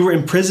 You were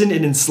imprisoned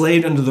and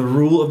enslaved under the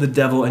rule of the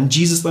devil, and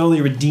Jesus not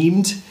only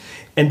redeemed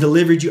and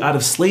delivered you out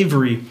of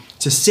slavery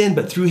to sin,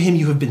 but through him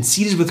you have been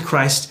seated with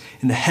Christ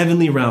in the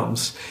heavenly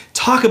realms.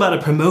 Talk about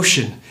a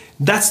promotion.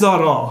 That's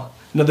not all.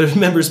 Another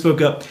member spoke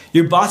up.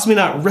 Your boss may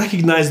not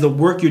recognize the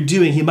work you're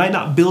doing. He might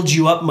not build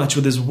you up much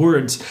with his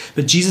words,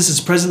 but Jesus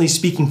is presently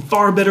speaking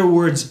far better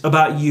words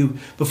about you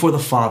before the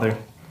Father.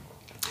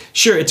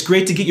 Sure, it's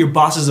great to get your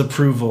boss's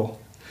approval,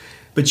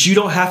 but you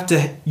don't have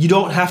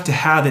to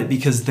have it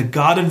because the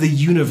God of the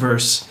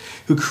universe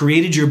who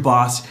created your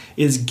boss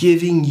is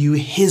giving you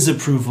his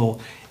approval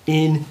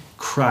in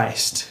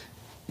Christ.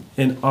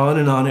 And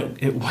on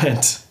it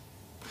went.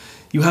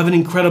 You have an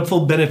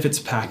incredible benefits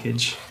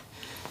package.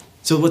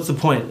 So what's the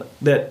point?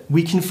 That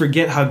we can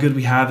forget how good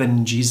we have it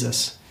in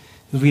Jesus.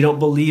 We don't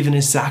believe in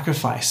his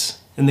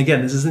sacrifice. And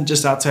again, this isn't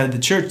just outside the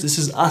church. This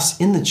is us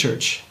in the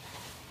church.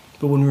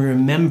 But when we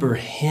remember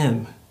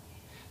him,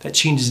 that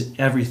changes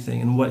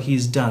everything and what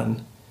he's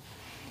done.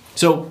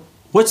 So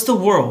what's the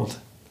world?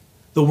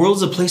 The world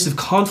is a place of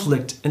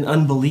conflict and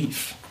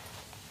unbelief.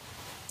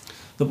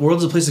 The world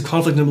is a place of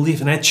conflict and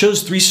unbelief. And I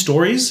chose 3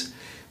 stories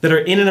that are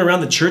in and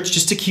around the church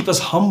just to keep us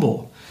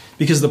humble.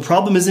 Because the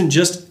problem isn't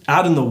just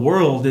out in the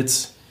world,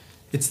 it's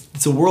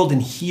a world in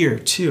here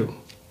too.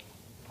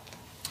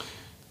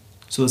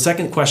 So the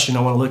second question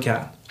I want to look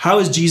at, how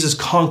has Jesus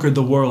conquered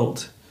the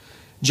world?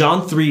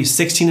 John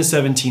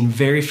 3:16-17,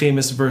 very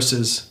famous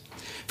verses.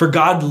 For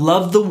God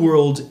loved the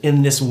world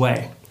in this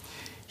way.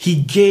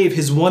 He gave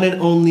his one and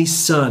only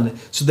Son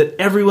so that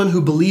everyone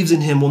who believes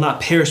in him will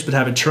not perish but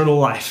have eternal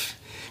life.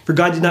 For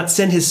God did not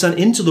send his Son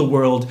into the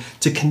world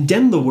to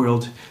condemn the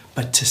world,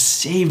 but to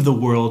save the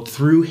world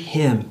through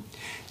him.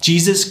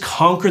 Jesus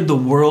conquered the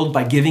world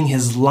by giving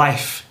his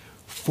life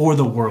for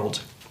the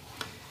world.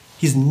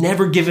 He's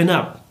never given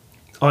up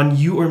on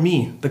you or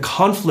me. The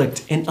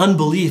conflict and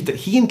unbelief that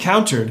he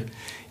encountered,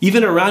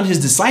 even around his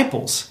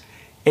disciples,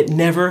 it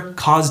never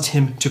caused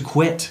him to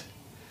quit.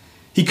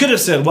 He could have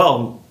said,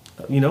 well,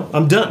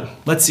 I'm done.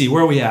 Let's see,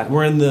 where are we at?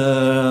 We're in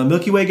the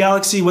Milky Way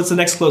galaxy. What's the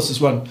next closest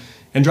one?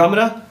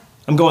 Andromeda?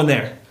 I'm going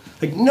there.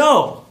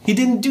 No, he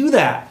didn't do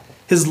that.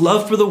 His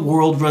love for the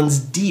world runs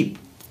deep.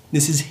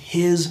 This is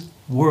his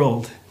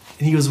world,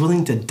 and he was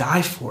willing to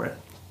die for it.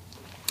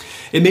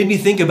 It made me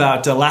think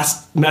about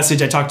last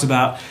message I talked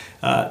about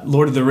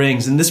Lord of the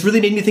Rings. And this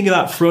really made me think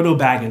about Frodo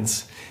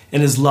Baggins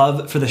and his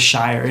love for the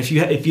Shire. If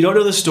you don't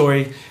know the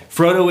story,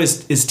 Frodo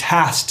is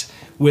tasked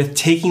with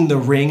taking the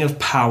Ring of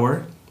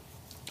Power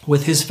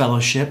with his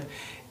fellowship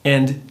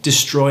and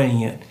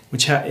destroying it,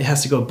 which it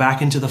has to go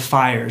back into the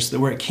fires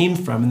where it came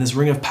from. And this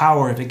Ring of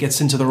Power, if it gets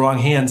into the wrong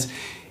hands,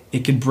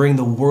 it could bring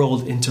the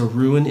world into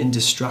ruin and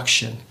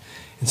destruction.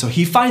 And so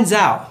he finds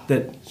out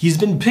that he's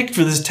been picked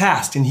for this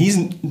task, and he's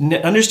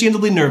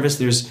understandably nervous.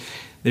 There's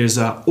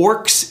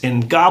orcs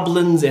and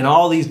goblins and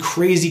all these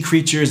crazy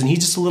creatures, and he's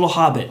just a little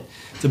hobbit.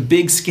 It's a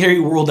big, scary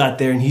world out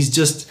there, and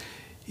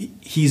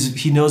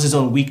he knows his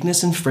own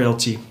weakness and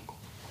frailty.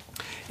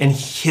 And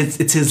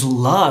it's his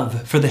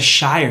love for the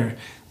Shire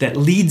that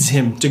leads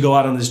him to go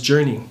out on this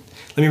journey.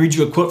 Let me read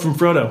you a quote from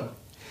Frodo.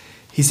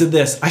 He said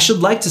this: "I should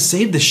like to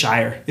save the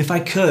Shire if I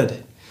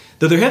could.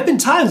 Though there have been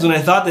times when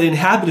I thought that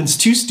inhabitants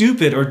too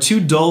stupid or too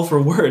dull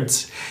for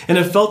words, and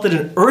have felt that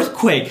an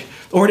earthquake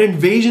or an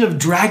invasion of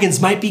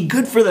dragons might be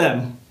good for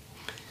them.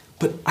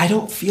 But I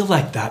don't feel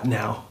like that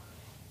now.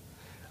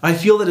 I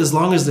feel that as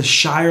long as the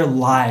Shire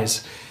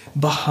lies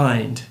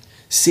behind,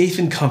 safe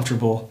and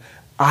comfortable,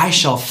 I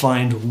shall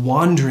find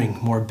wandering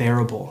more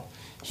bearable."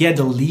 He had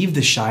to leave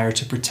the Shire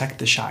to protect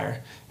the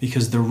Shire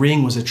because the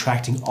ring was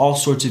attracting all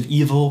sorts of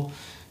evil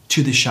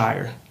to the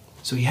Shire.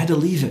 So he had to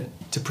leave it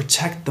to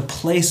protect the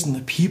place and the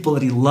people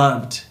that he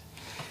loved.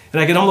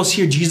 And I can almost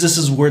hear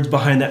Jesus' words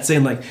behind that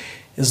saying, like,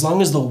 as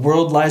long as the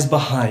world lies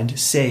behind,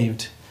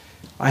 saved,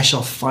 I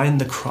shall find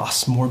the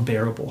cross more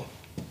bearable.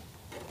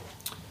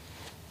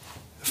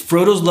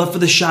 Frodo's love for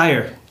the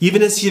Shire,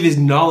 even as he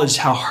acknowledged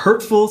how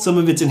hurtful some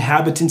of its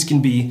inhabitants can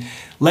be,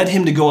 led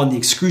him to go on the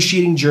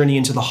excruciating journey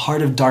into the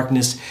heart of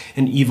darkness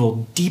and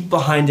evil, deep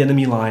behind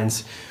enemy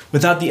lines,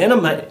 without the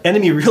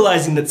enemy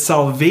realizing that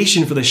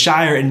salvation for the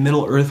Shire and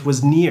Middle-earth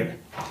was near.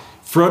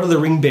 Frodo the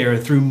ring-bearer,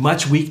 through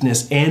much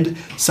weakness and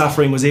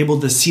suffering, was able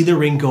to see the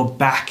ring go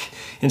back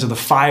into the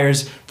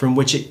fires from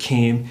which it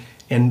came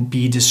and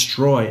be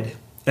destroyed.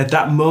 At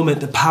that moment,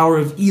 the power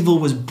of evil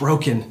was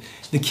broken.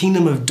 The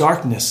kingdom of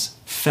darkness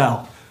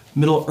fell.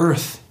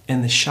 Middle-earth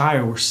and the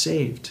Shire were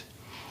saved.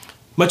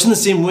 Much in the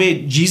same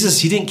way,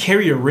 Jesus, he didn't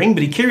carry a ring,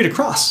 but he carried a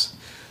cross.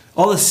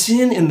 All the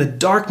sin and the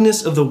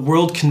darkness of the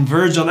world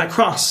converged on that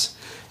cross.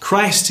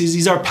 Christ,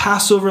 he's our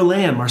Passover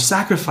lamb, our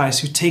sacrifice,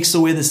 who takes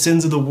away the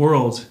sins of the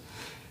world.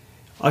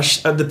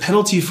 The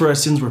penalty for our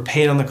sins were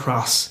paid on the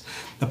cross.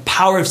 The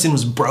power of sin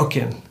was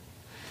broken,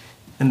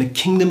 and the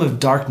kingdom of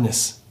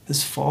darkness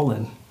has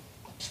fallen.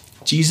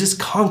 Jesus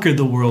conquered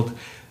the world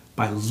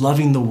by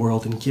loving the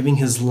world and giving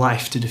his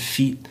life to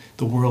defeat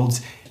the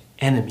world's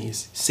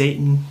enemies,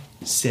 Satan,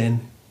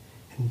 sin,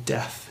 and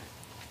death.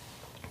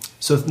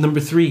 So number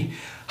 3,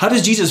 how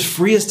does Jesus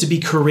free us to be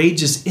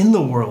courageous in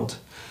the world?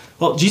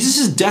 Well,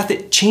 Jesus' death,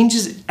 it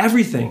changes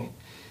everything.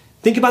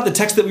 Think about the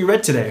text that we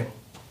read today.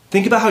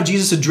 Think about how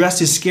Jesus addressed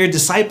his scared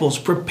disciples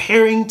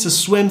preparing to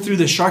swim through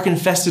the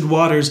shark-infested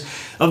waters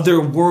of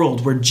their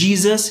world, where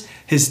Jesus,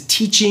 his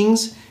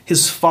teachings,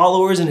 his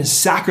followers, and his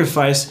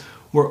sacrifice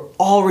were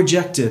all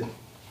rejected.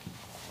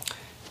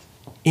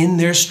 In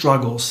their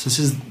struggles, this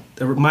is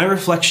my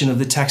reflection of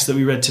the text that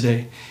we read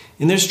today.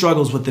 In their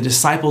struggles, what the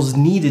disciples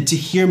needed to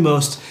hear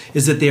most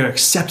is that they are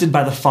accepted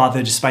by the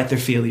Father despite their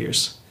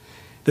failures,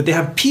 that they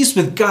have peace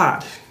with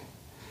God,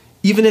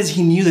 even as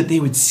he knew that they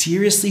would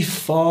seriously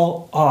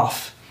fall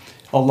off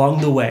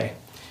along the way.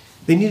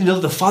 They need to know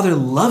that the Father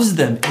loves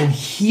them and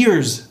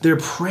hears their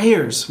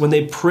prayers when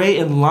they pray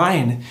in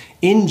line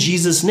in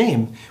Jesus'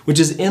 name, which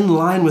is in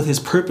line with his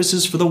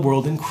purposes for the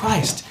world in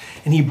Christ.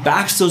 And he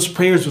backs those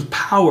prayers with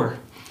power.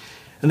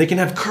 And they can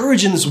have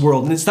courage in this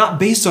world. And it's not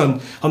based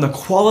on the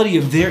quality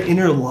of their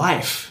inner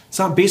life. It's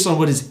not based on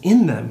what is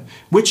in them,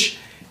 which,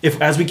 if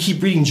as we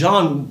keep reading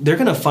John, they're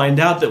going to find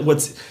out that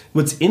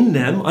what's in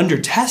them under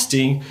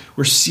testing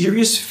were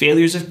serious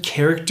failures of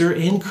character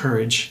and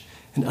courage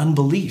and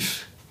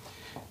unbelief.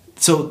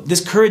 So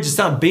this courage is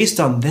not based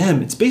on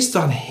them. It's based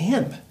on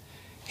him.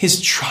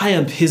 His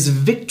triumph, his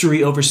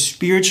victory over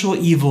spiritual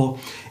evil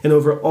and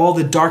over all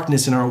the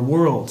darkness in our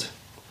world.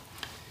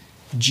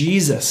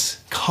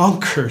 Jesus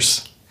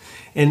conquers.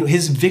 And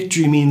his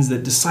victory means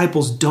that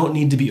disciples don't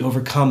need to be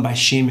overcome by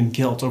shame and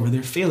guilt over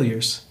their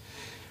failures.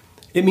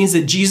 It means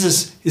that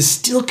Jesus is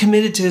still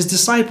committed to his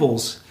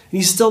disciples and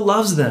he still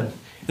loves them.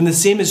 And the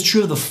same is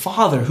true of the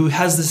Father, who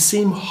has the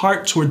same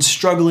heart towards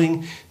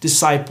struggling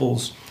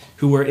disciples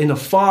who were in a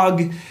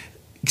fog,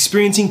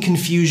 experiencing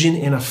confusion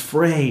and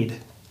afraid.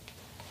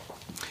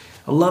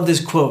 I love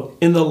this quote.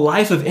 In the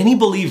life of any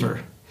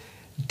believer,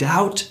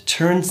 doubt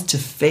turns to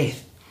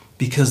faith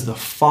because the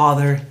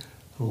Father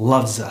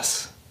loves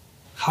us.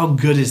 How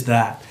good is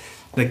that?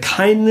 The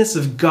kindness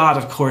of God,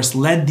 of course,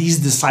 led these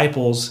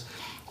disciples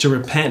to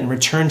repent and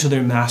return to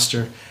their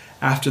master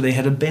after they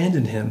had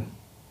abandoned him.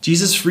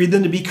 Jesus freed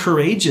them to be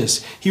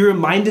courageous. He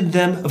reminded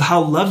them of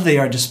how loved they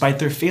are despite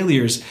their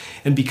failures.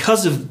 And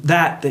because of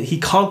that he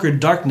conquered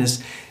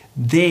darkness,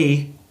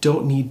 they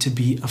don't need to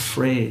be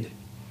afraid.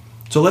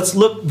 So let's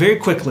look very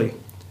quickly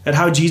at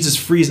how Jesus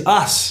frees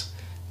us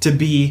to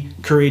be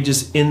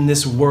courageous in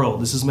this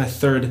world. This is my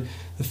third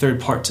the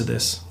third part to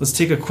this. Let's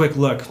take a quick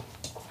look.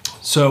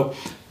 So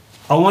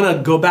I want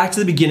to go back to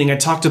the beginning. I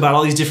talked about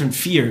all these different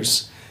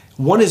fears.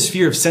 One is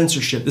fear of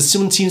censorship. This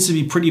one seems to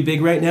be pretty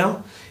big right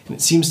now, and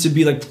it seems to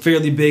be like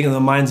fairly big in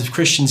the minds of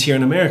Christians here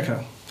in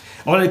America.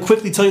 I want to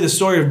quickly tell you the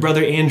story of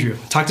Brother Andrew.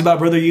 I talked about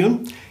Brother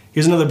Yoon.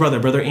 Here's another brother,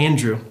 Brother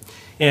Andrew.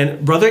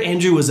 And Brother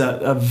Andrew was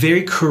a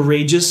very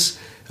courageous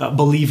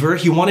believer.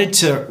 He wanted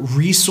to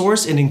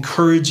resource and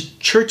encourage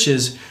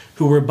churches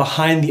who were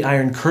behind the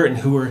Iron Curtain,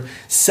 who were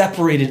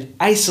separated,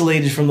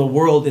 isolated from the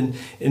world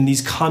in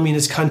these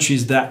communist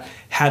countries that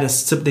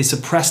they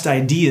suppressed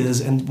ideas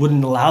and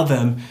wouldn't allow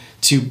them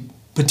to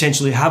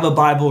potentially have a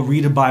Bible,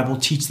 read a Bible,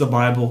 teach the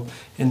Bible,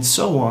 and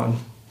so on.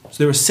 So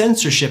there was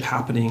censorship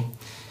happening.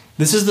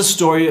 This is the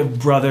story of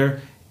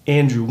Brother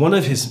Andrew, one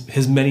of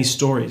his many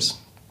stories.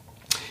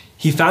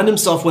 He found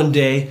himself one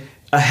day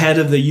ahead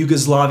of the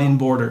Yugoslavian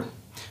border.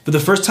 For the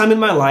first time in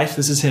my life,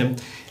 this is him,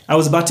 I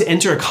was about to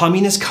enter a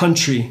communist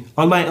country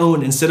on my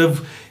own instead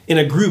of in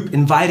a group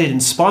invited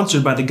and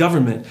sponsored by the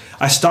government.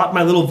 I stopped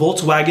my little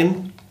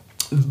Volkswagen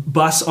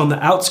bus on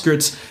the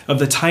outskirts of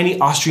the tiny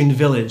Austrian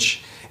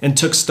village and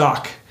took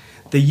stock.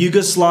 The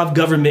Yugoslav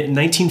government in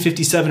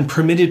 1957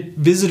 permitted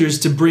visitors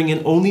to bring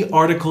in only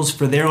articles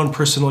for their own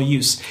personal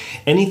use.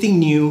 Anything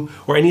new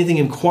or anything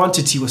in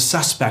quantity was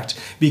suspect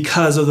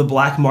because of the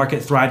black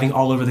market thriving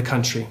all over the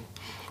country.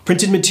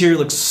 Printed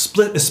material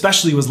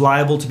especially was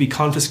liable to be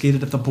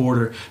confiscated at the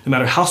border, no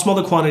matter how small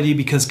the quantity,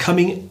 because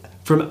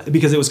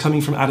it was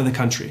coming from out of the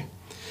country.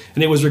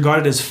 And it was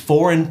regarded as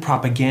foreign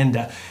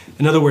propaganda.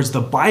 In other words, the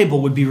Bible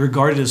would be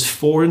regarded as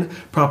foreign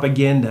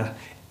propaganda.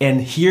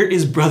 And here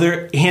is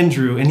Brother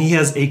Andrew, and he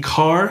has a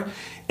car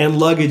and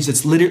luggage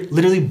that's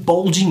literally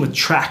bulging with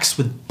tracts,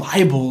 with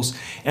Bibles,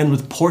 and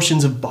with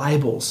portions of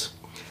Bibles.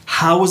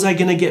 How was I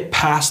going to get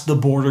past the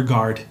border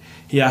guard?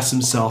 He asked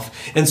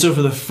himself. And so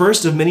for the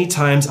first of many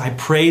times, I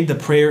prayed the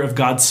prayer of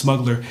God's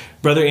smuggler.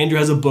 Brother Andrew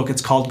has a book.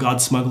 It's called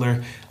God's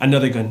Smuggler.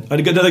 Another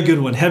good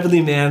one.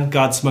 Heavenly Man,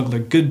 God's Smuggler.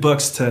 Good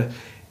books to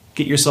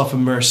get yourself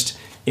immersed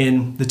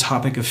in the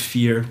topic of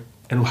fear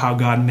and how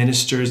God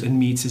ministers and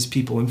meets his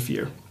people in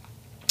fear.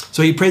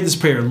 So he prayed this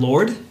prayer,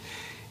 Lord,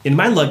 in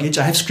my luggage,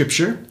 I have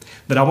scripture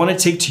that I want to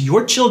take to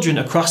your children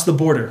across the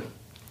border.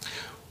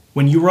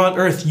 When you were on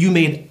earth, you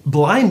made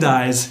blind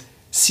eyes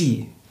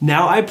see.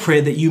 Now I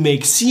pray that you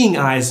make seeing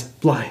eyes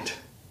blind.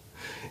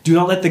 Do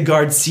not let the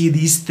guards see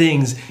these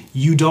things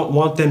you don't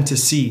want them to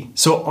see.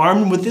 So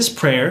armed with this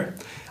prayer,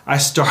 I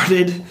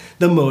started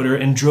the motor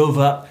and drove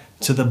up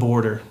to the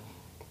border.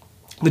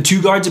 The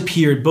two guards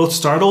appeared, both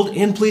startled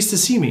and pleased to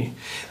see me.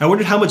 I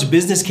wondered how much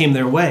business came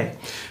their way.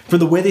 For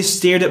the way they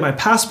stared at my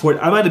passport,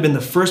 I might have been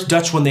the first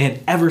Dutch one they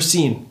had ever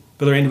seen.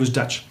 Brother Andrew was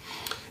Dutch.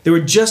 There were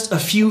just a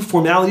few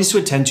formalities to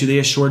attend to, they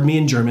assured me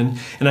in German,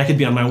 and I could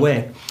be on my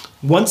way.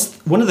 Once,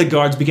 one of the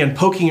guards began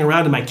poking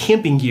around in my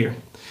camping gear.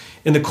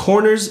 In the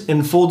corners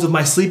and folds of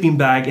my sleeping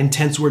bag and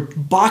tents were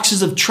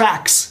boxes of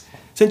tracts,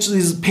 essentially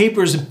these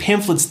papers and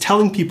pamphlets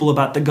telling people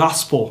about the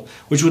gospel,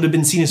 which would have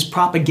been seen as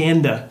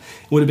propaganda,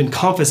 would have been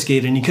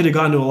confiscated, and you could have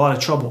gotten into a lot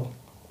of trouble.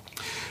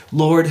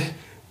 Lord,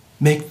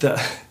 make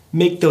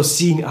those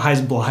seeing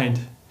eyes blind.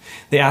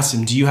 They asked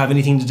him, do you have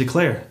anything to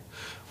declare?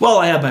 Well,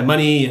 I have my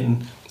money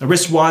and a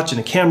wristwatch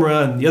and a camera,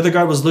 and the other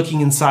guard was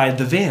looking inside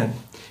the van.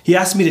 He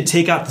asked me to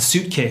take out the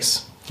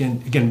suitcase,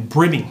 again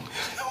brimming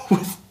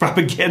with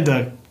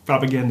propaganda,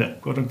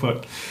 quote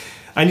unquote.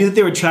 I knew that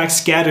there were tracts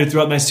scattered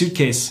throughout my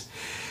suitcase.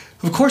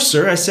 Of course,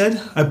 sir, I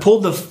said. I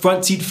pulled the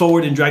front seat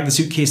forward and dragged the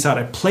suitcase out.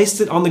 I placed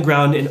it on the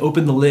ground and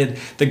opened the lid.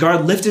 The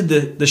guard lifted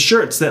the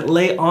shirts that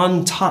lay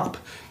on top.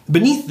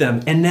 Beneath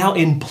them, and now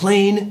in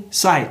plain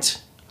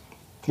sight,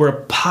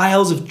 were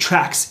piles of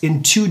tracts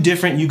in two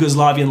different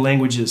Yugoslavian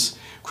languages,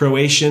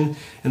 Croatian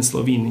and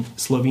Slovene?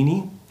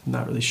 I'm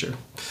not really sure.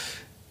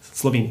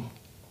 Slovene.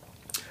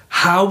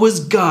 How was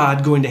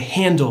God going to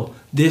handle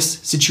this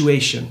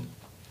situation?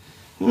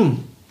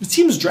 It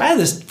seems dry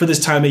for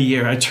this time of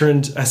year. I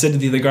said to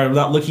the other guard,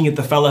 without looking at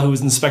the fellow who was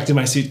inspecting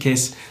my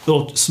suitcase,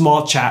 little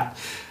small chat.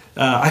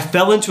 I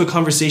fell into a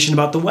conversation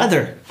about the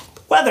weather.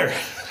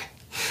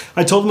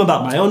 I told him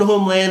about my own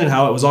homeland and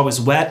how it was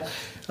always wet.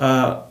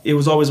 It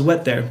was always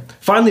wet there.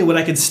 Finally, when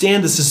I could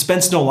stand the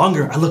suspense no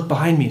longer, I looked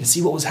behind me to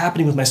see what was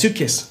happening with my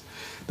suitcase.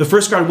 The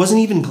first guard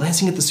wasn't even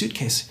glancing at the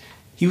suitcase.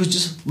 He was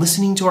just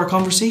listening to our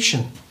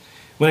conversation.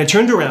 When I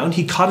turned around,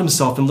 he caught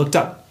himself and looked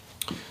up.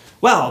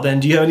 Well, then,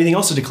 do you have anything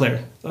else to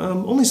declare?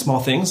 Only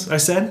small things, I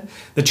said.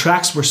 The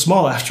tracts were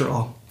small after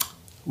all.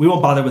 We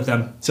won't bother with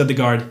them, said the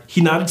guard.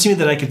 He nodded to me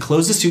that I could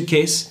close the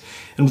suitcase,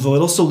 and with a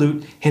little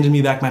salute, handed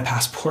me back my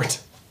passport.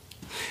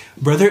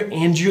 Brother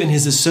Andrew and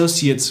his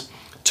associates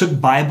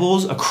took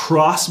Bibles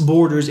across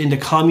borders into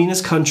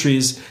communist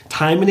countries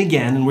time and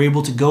again, and were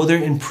able to go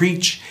there and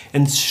preach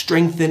and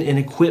strengthen and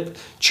equip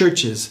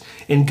churches.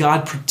 And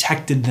God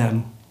protected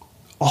them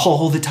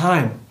all the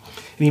time.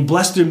 And he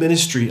blessed their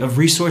ministry of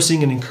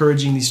resourcing and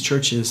encouraging these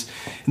churches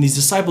and these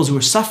disciples who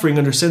were suffering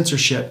under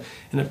censorship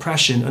and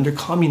oppression under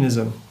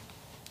communism.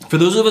 For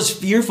those of us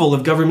fearful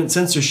of government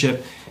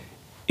censorship,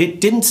 it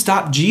didn't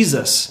stop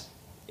Jesus.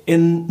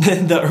 in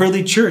the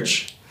early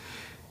church.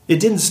 It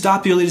didn't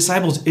stop the early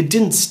disciples. It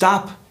didn't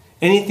stop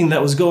anything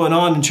that was going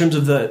on in terms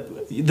of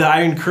the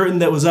Iron Curtain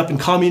that was up in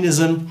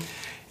communism.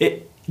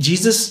 It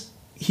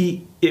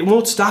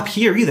won't stop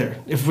here either.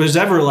 If there's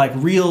ever like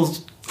real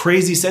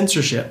crazy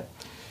censorship,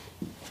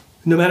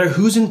 no matter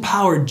who's in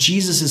power,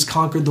 Jesus has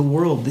conquered the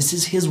world. This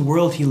is his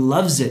world. He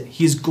loves it.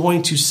 He's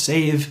going to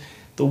save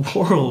the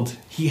world.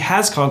 He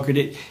has conquered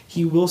it.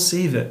 He will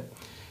save it.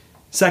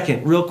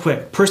 Second, real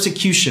quick,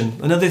 persecution.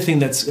 Another thing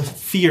that's a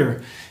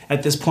fear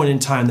at this point in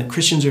time that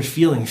Christians are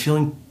feeling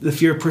the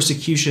fear of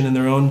persecution in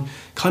their own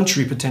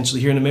country,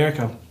 potentially here in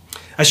America.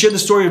 I shared the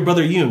story of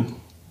Brother Yoon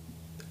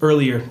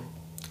earlier,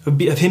 of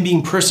him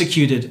being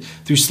persecuted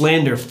through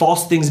slander,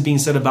 false things being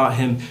said about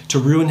him to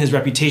ruin his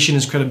reputation,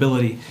 his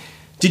credibility.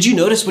 Did you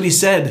notice what he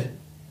said?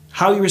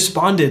 How he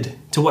responded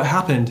to what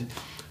happened?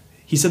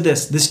 He said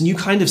this new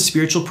kind of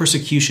spiritual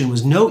persecution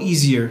was no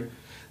easier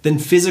than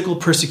physical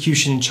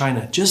persecution in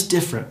China, just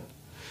different.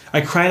 I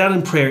cried out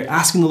in prayer,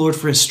 asking the Lord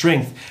for his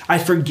strength. I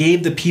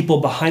forgave the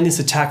people behind this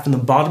attack from the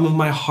bottom of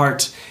my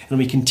heart, and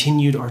we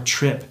continued our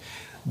trip.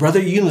 Brother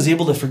Yoon was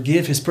able to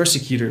forgive his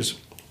persecutors.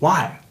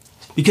 Why?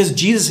 Because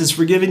Jesus has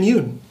forgiven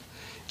Yoon.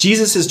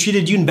 Jesus has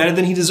treated Yoon better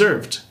than he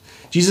deserved.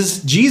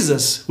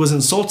 Jesus was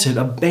insulted,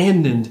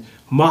 abandoned,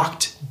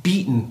 mocked,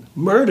 beaten,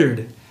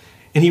 murdered,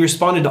 and he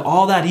responded to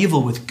all that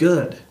evil with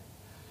good.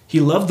 He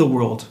loved the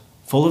world,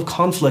 full of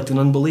conflict and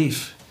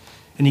unbelief,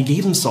 and he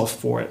gave himself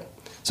for it.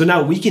 So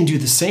now we can do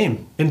the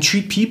same and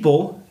treat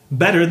people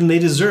better than they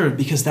deserve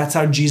because that's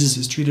how Jesus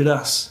has treated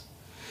us.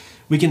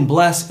 We can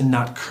bless and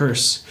not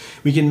curse.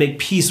 We can make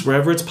peace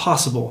wherever it's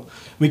possible.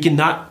 We don't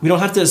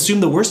have to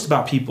assume the worst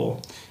about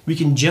people. We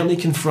can gently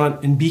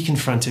confront and be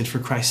confronted for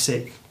Christ's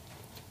sake,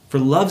 for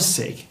love's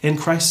sake and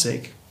Christ's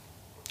sake.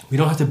 We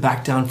don't have to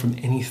back down from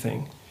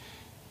anything.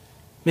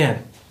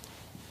 Man,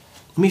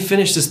 let me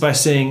finish this by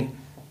saying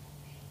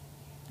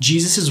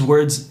Jesus'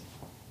 words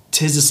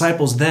to his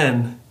disciples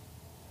then,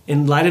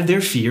 in light of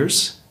their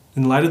fears,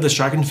 in light of the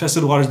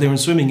shark-infested waters they were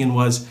swimming in,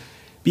 was,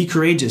 be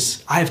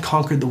courageous. I have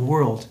conquered the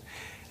world.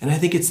 And I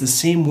think it's the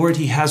same word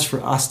he has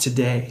for us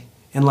today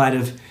in light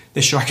of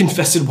the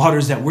shark-infested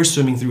waters that we're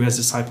swimming through as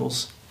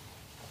disciples.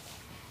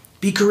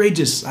 Be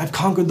courageous. I've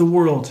conquered the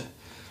world.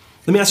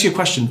 Let me ask you a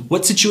question.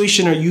 What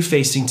situation are you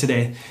facing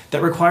today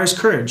that requires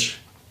courage?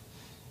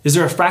 Is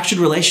there a fractured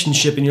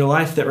relationship in your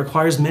life that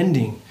requires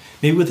mending?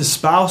 Maybe with a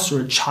spouse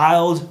or a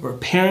child or a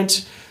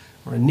parent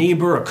or a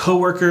neighbor, a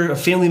coworker, a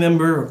family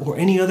member, or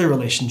any other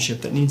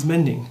relationship that needs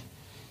mending.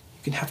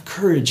 You can have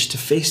courage to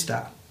face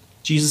that.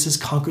 Jesus has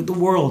conquered the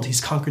world. He's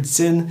conquered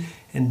sin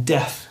and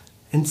death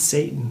and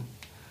Satan.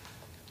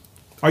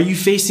 Are you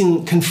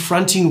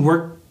confronting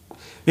work?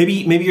 Maybe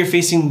you're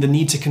facing the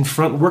need to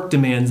confront work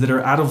demands that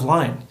are out of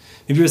line.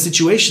 Maybe you have a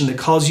situation that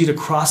calls you to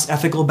cross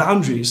ethical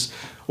boundaries,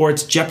 or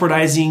it's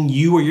jeopardizing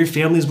you or your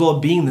family's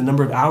well-being, the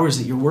number of hours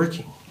that you're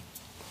working.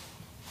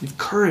 You have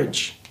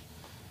courage.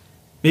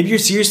 Maybe you're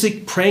seriously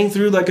praying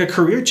through like a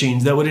career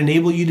change that would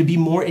enable you to be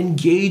more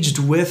engaged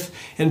with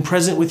and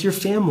present with your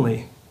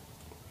family.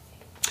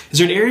 Is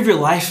there an area of your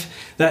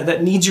life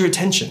that needs your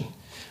attention?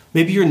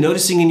 Maybe you're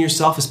noticing in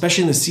yourself,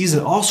 especially in this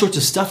season, all sorts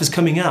of stuff is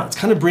coming out. It's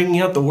kind of bringing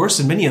out the worst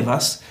in many of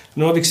us. I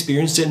know I've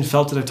experienced it and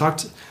felt it. I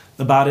talked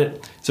about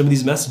it, some of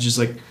these messages,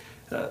 like,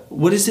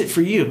 what is it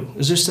for you?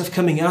 Is there stuff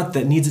coming out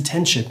that needs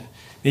attention?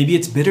 Maybe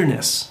it's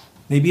bitterness.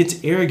 Maybe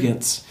it's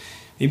arrogance.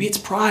 Maybe it's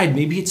pride.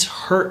 Maybe it's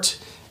hurt.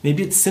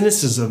 Maybe it's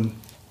cynicism.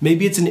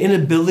 Maybe it's an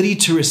inability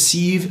to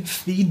receive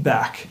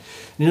feedback,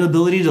 an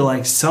inability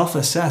to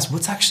self-assess.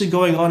 What's actually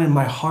going on in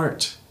my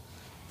heart?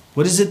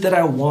 What is it that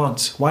I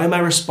want? Why am I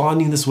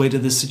responding this way to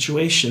this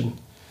situation?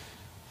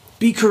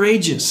 Be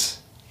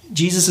courageous.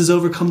 Jesus has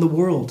overcome the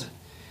world.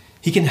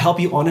 He can help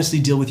you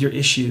honestly deal with your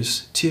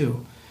issues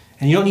too.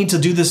 And you don't need to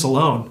do this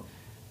alone.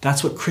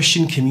 That's what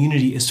Christian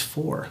community is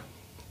for.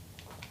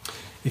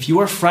 If you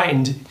are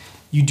frightened,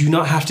 you do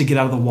not have to get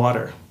out of the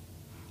water.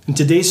 In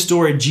today's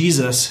story,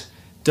 Jesus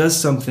does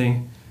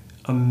something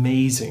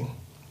amazing.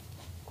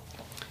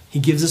 He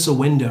gives us a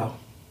window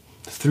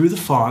through the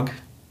fog,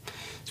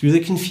 through the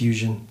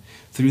confusion,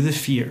 through the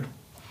fear.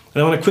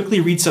 And I want to quickly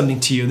read something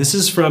to you. This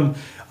is from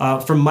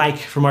Mike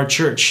from our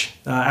church.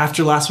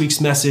 After last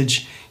week's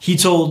message, he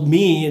told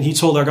me, and he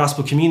told our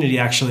gospel community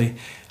actually,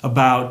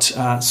 about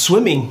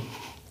swimming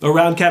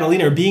around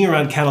Catalina, or being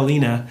around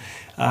Catalina,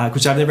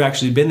 which I've never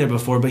actually been there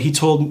before, but he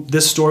told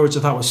this story, which I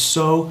thought was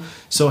so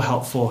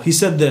helpful. He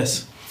said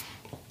this.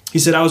 He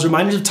said, I was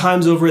reminded of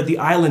times over at the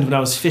island when I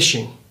was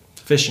fishing.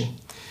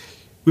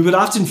 We would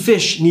often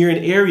fish near an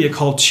area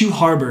called Two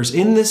Harbors.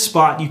 In this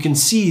spot, you can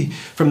see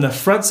from the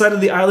front side of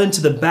the island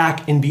to the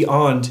back and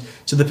beyond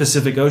to the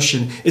Pacific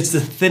Ocean. It's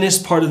the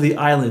thinnest part of the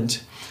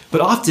island.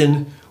 But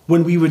often,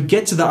 when we would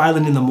get to the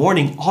island in the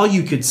morning, all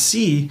you could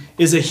see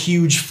is a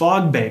huge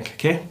fog bank.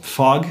 Okay,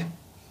 fog.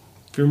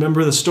 If you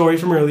remember the story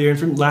from earlier and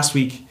from last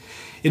week,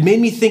 it made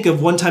me think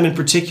of one time in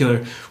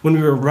particular when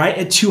we were right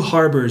at Two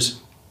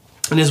Harbors,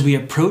 and as we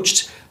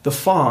approached the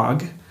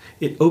fog,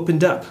 it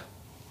opened up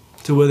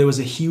to where there was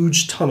a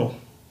huge tunnel.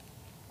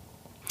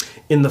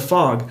 in the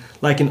fog,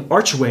 like an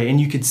archway, and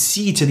you could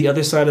see to the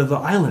other side of the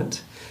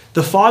island.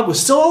 The fog was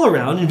still all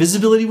around, and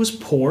visibility was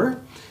poor,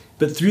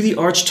 but through the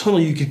arch tunnel,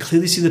 you could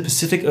clearly see the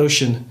Pacific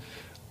Ocean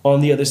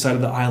on the other side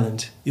of the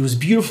island. It was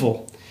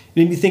beautiful. It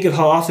made me think of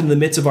how often in the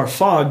midst of our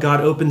fog,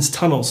 God opens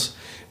tunnels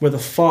where the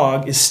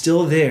fog is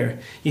still there,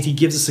 yet he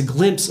gives us a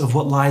glimpse of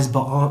what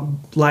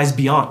lies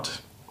beyond.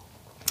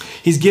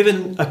 He's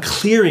given a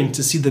clearing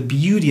to see the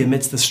beauty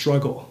amidst the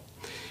struggle.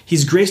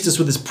 He's graced us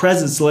with his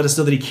presence to let us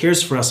know that he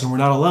cares for us and we're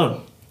not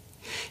alone.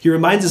 He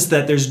reminds us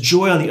that there's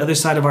joy on the other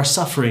side of our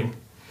suffering,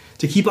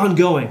 to keep on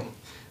going,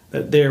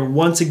 that there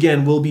once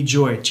again will be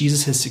joy.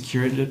 Jesus has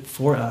secured it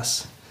for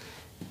us.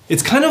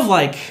 It's kind of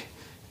like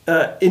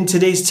in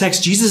today's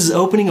text, Jesus is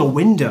opening a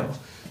window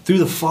through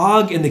the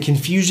fog and the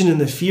confusion and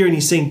the fear, and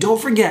he's saying,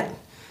 don't forget,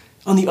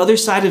 on the other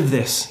side of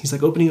this, he's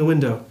like opening a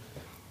window.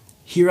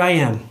 Here I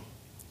am,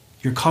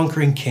 your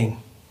conquering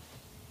king.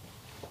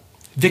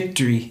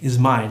 Victory is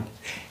mine,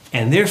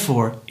 and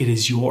therefore it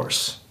is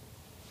yours.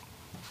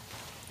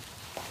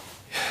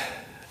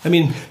 I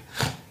mean,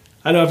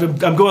 I know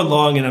I'm going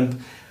long,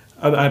 and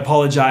I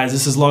apologize.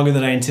 This is longer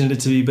than I intended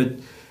it to be,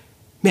 but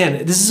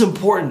man, this is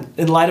important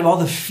in light of all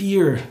the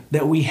fear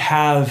that we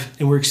have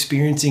and we're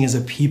experiencing as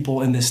a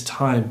people in this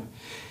time.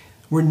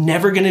 We're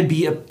never going to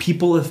be a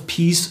people of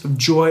peace, of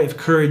joy, of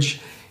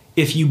courage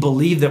if you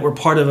believe that we're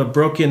part of a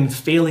broken,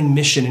 failing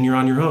mission and you're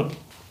on your own.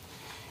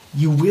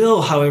 You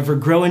will, however,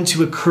 grow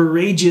into a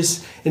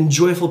courageous and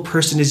joyful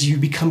person as you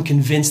become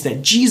convinced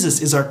that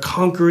Jesus is our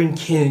conquering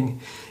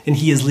king and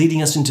he is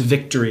leading us into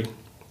victory,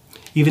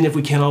 even if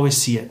we can't always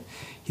see it.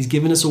 He's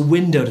given us a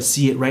window to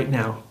see it right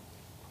now.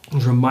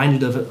 And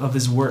reminded of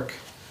his work.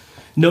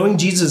 Knowing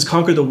Jesus has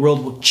conquered the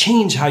world will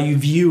change how you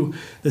view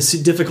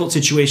the difficult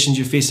situations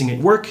you're facing at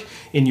work,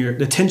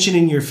 the tension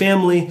in your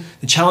family,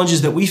 the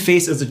challenges that we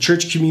face as a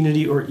church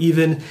community, or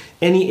even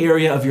any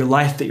area of your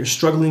life that you're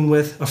struggling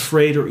with,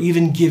 afraid, or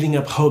even giving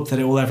up hope that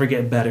it will ever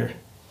get better.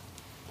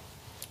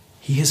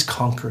 He has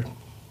conquered.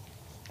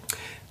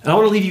 And I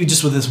want to leave you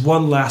just with this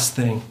one last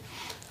thing.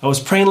 I was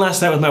praying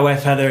last night with my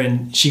wife, Heather,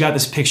 and she got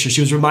this picture.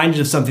 She was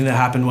reminded of something that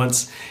happened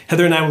once.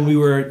 Heather and I, when we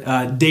were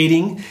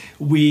dating,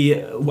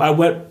 I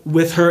went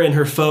with her and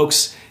her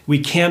folks. We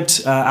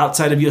camped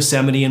outside of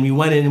Yosemite, and we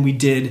went in and we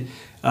did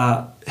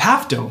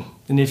Half Dome.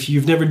 And if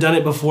you've never done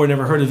it before,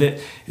 never heard of it,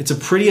 it's a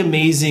pretty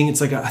amazing, it's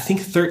like, I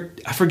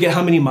forget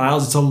how many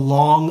miles. It's a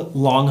long,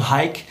 long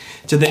hike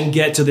to then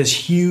get to this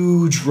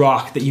huge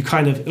rock that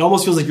it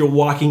almost feels like you're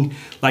walking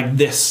like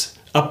this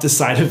up the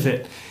side of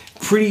it.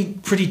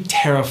 Pretty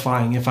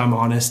terrifying, if I'm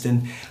honest.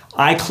 And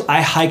I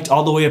hiked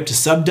all the way up to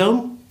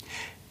Subdome.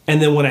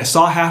 And then when I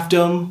saw Half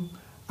Dome,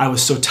 I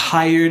was so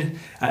tired.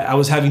 I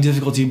was having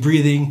difficulty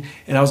breathing.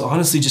 And I was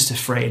honestly just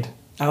afraid.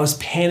 I was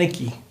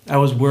panicky. I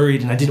was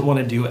worried, and I didn't want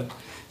to do it.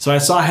 So I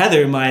saw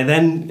Heather, my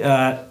then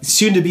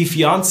soon-to-be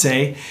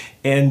fiance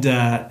and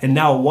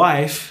now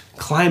wife,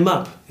 climb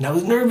up. And I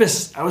was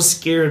nervous. I was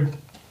scared.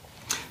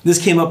 This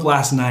came up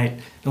last night.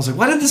 And I was like,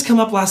 why did this come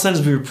up last night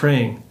as we were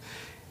praying?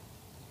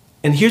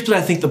 And here's what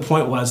I think the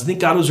point was. I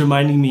think God was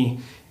reminding me,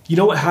 you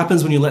know what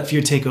happens when you let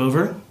fear take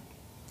over?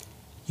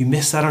 You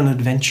miss out on an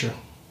adventure.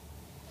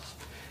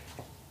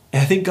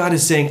 And I think God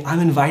is saying, I'm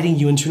inviting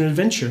you into an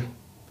adventure.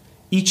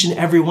 Each and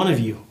every one of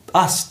you,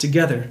 us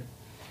together.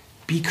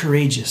 Be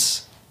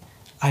courageous.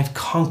 I've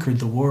conquered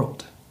the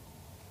world.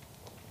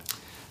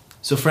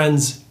 So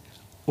friends,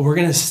 we're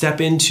going to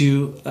step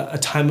into a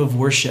time of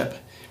worship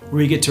where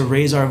we get to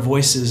raise our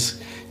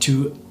voices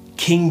to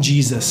King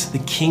Jesus, the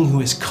King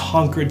who has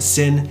conquered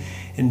sin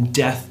and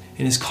death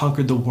and has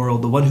conquered the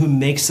world, the one who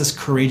makes us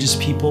courageous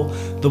people,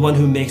 the one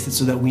who makes it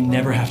so that we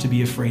never have to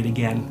be afraid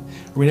again,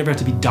 or we never have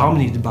to be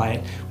dominated by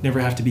it, we never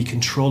have to be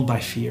controlled by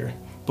fear,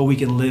 but we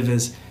can live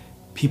as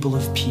people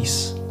of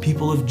peace,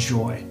 people of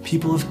joy,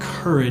 people of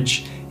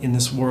courage in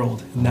this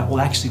world, and that will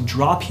actually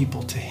draw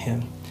people to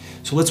him.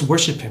 So let's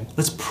worship him.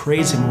 Let's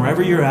praise him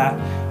wherever you're at,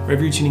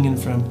 wherever you're tuning in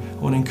from. I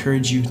want to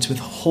encourage you to, with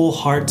whole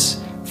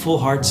hearts, full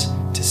hearts,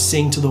 to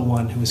sing to the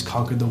one who has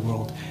conquered the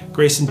world.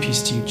 Grace and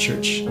peace to you,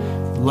 church.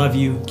 Love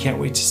you. Can't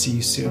wait to see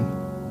you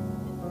soon.